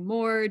and nothing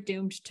more,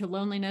 doomed to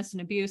loneliness and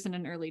abuse and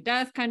an early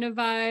death kind of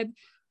vibe.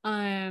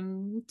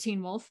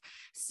 Teen Wolf.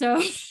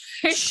 So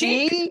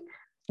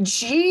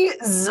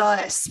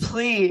Jesus,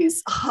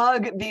 please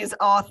hug these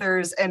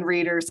authors and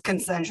readers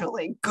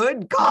consensually.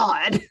 Good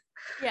God.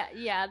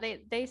 Yeah,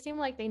 they seem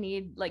like they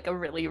need like a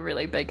really,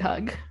 really big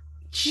hug.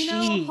 You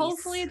know,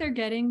 hopefully they're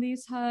getting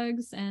these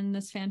hugs and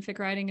this fanfic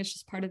writing is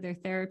just part of their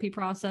therapy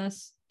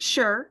process.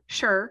 Sure.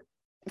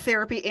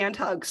 Therapy and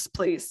hugs,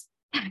 please.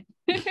 But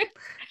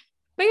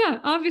yeah,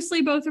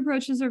 obviously both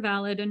approaches are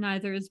valid and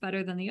neither is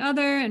better than the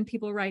other, and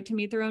people write to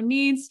meet their own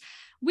needs.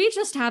 We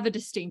just have a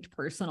distinct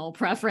personal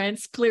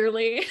preference,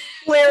 clearly.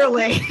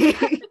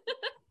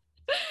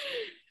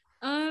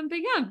 But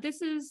yeah,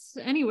 this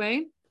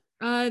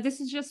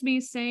is just me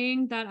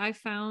saying that I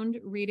found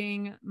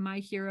reading My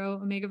Hero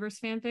Omegaverse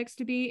fanfics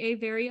to be a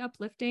very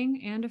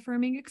uplifting and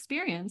affirming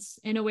experience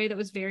in a way that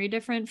was very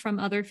different from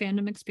other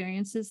fandom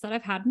experiences that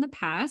I've had in the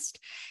past.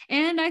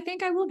 And I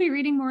think I will be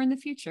reading more in the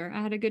future.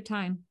 I had a good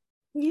time.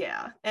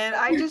 Yeah, and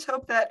I just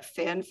hope that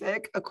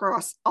fanfic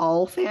across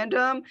all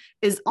fandom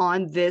is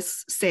on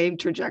this same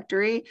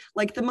trajectory.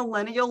 Like the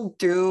millennial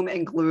doom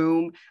and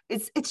gloom,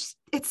 it's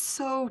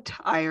so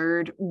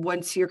tired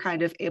once you're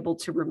kind of able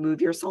to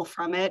remove yourself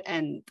from it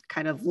and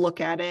kind of look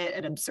at it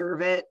and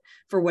observe it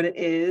for what it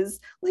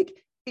is. Like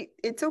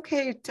it's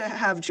okay to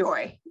have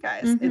joy,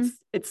 guys. Mm-hmm.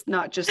 It's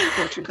not just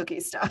fortune cookie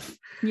stuff.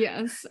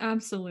 Yes,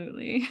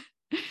 absolutely.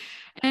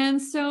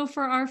 And so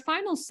for our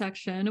final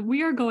section,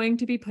 we are going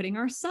to be putting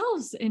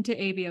ourselves into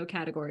ABO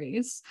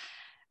categories.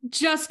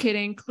 Just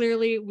kidding.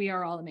 Clearly, we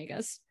are all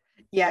Omegas.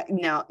 Yeah,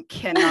 no,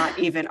 cannot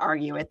even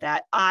argue with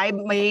that. I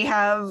may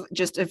have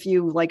just a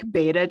few like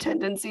beta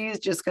tendencies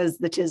just because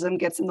the tism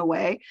gets in the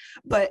way.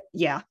 But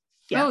yeah.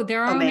 Oh,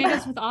 there are Omega.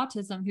 Omegas with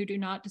autism who do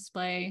not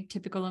display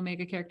typical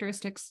Omega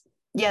characteristics.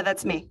 Yeah,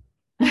 that's me.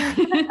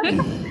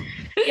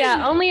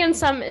 Yeah, only in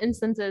some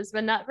instances,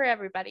 but not for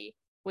everybody.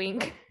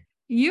 Wink.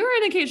 You're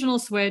an occasional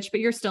switch,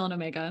 but you're still an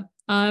Omega.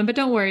 But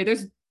don't worry,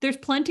 there's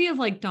plenty of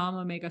like Dom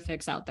Omega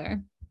fics out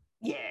there.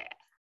 Yeah.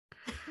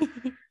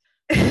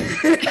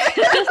 Heard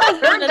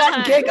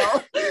that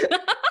giggle.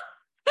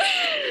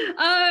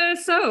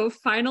 So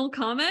final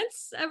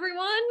comments,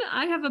 everyone.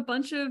 I have a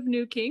bunch of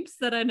new kinks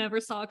that I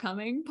never saw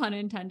coming, pun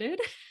intended.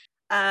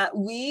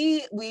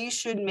 We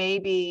should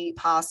maybe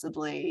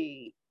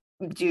possibly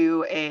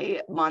do a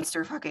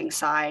monster fucking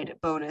side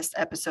bonus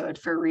episode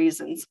for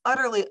reasons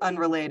utterly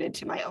unrelated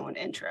to my own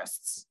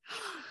interests.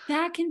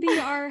 That can be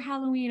our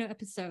Halloween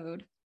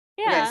episode.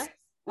 Yeah. Yes.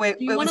 Wait,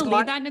 Do you want to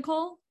lead that,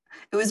 Nicole?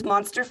 It was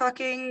monster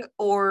fucking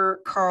or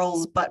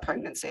Carl's butt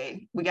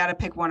pregnancy. We got to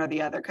pick one or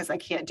the other because I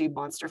can't do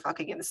monster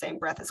fucking in the same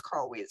breath as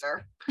Carl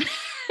Weezer.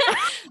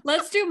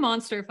 Let's do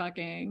monster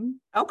fucking.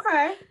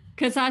 Okay.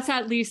 Because that's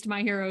at least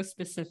My Hero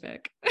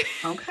specific.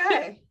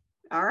 Okay.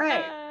 All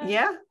right.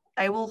 Yeah.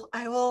 I will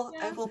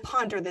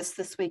ponder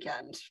this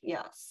weekend.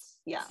 Yes.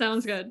 Yeah.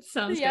 Sounds good.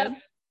 Sounds Yeah.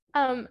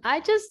 good. I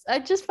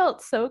just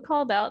felt so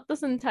called out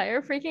this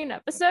entire freaking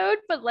episode,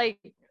 but like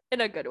in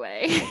a good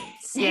way.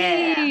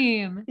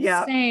 Same.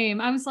 Yeah.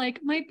 Same. I was like,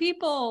 my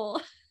people.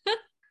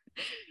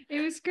 It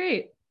was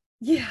great.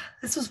 Yeah,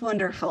 this was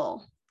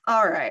wonderful.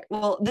 All right.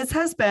 Well, this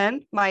has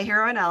been My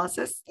Hero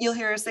Analysis. You'll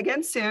hear us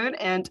again soon.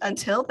 And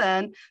until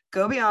then,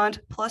 go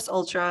beyond plus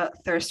ultra,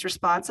 thirst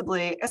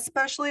responsibly,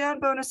 especially on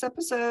bonus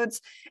episodes,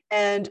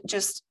 and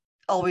just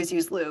always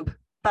use lube.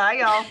 Bye,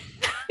 y'all.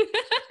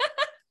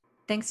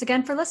 Thanks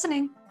again for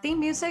listening. Theme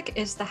music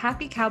is The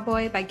Happy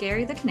Cowboy by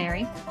Gary the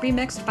Canary,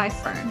 remixed by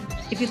Fern.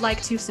 If you'd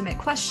like to submit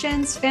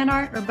questions, fan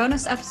art, or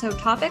bonus episode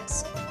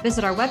topics,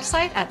 visit our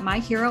website at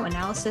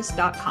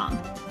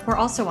myheroanalysis.com. We're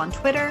also on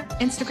Twitter,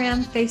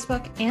 Instagram,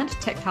 Facebook, and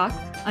TikTok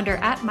under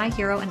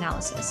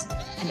 @myheroanalysis.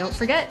 And don't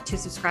forget to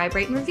subscribe,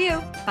 rate, and review.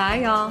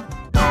 Bye, y'all.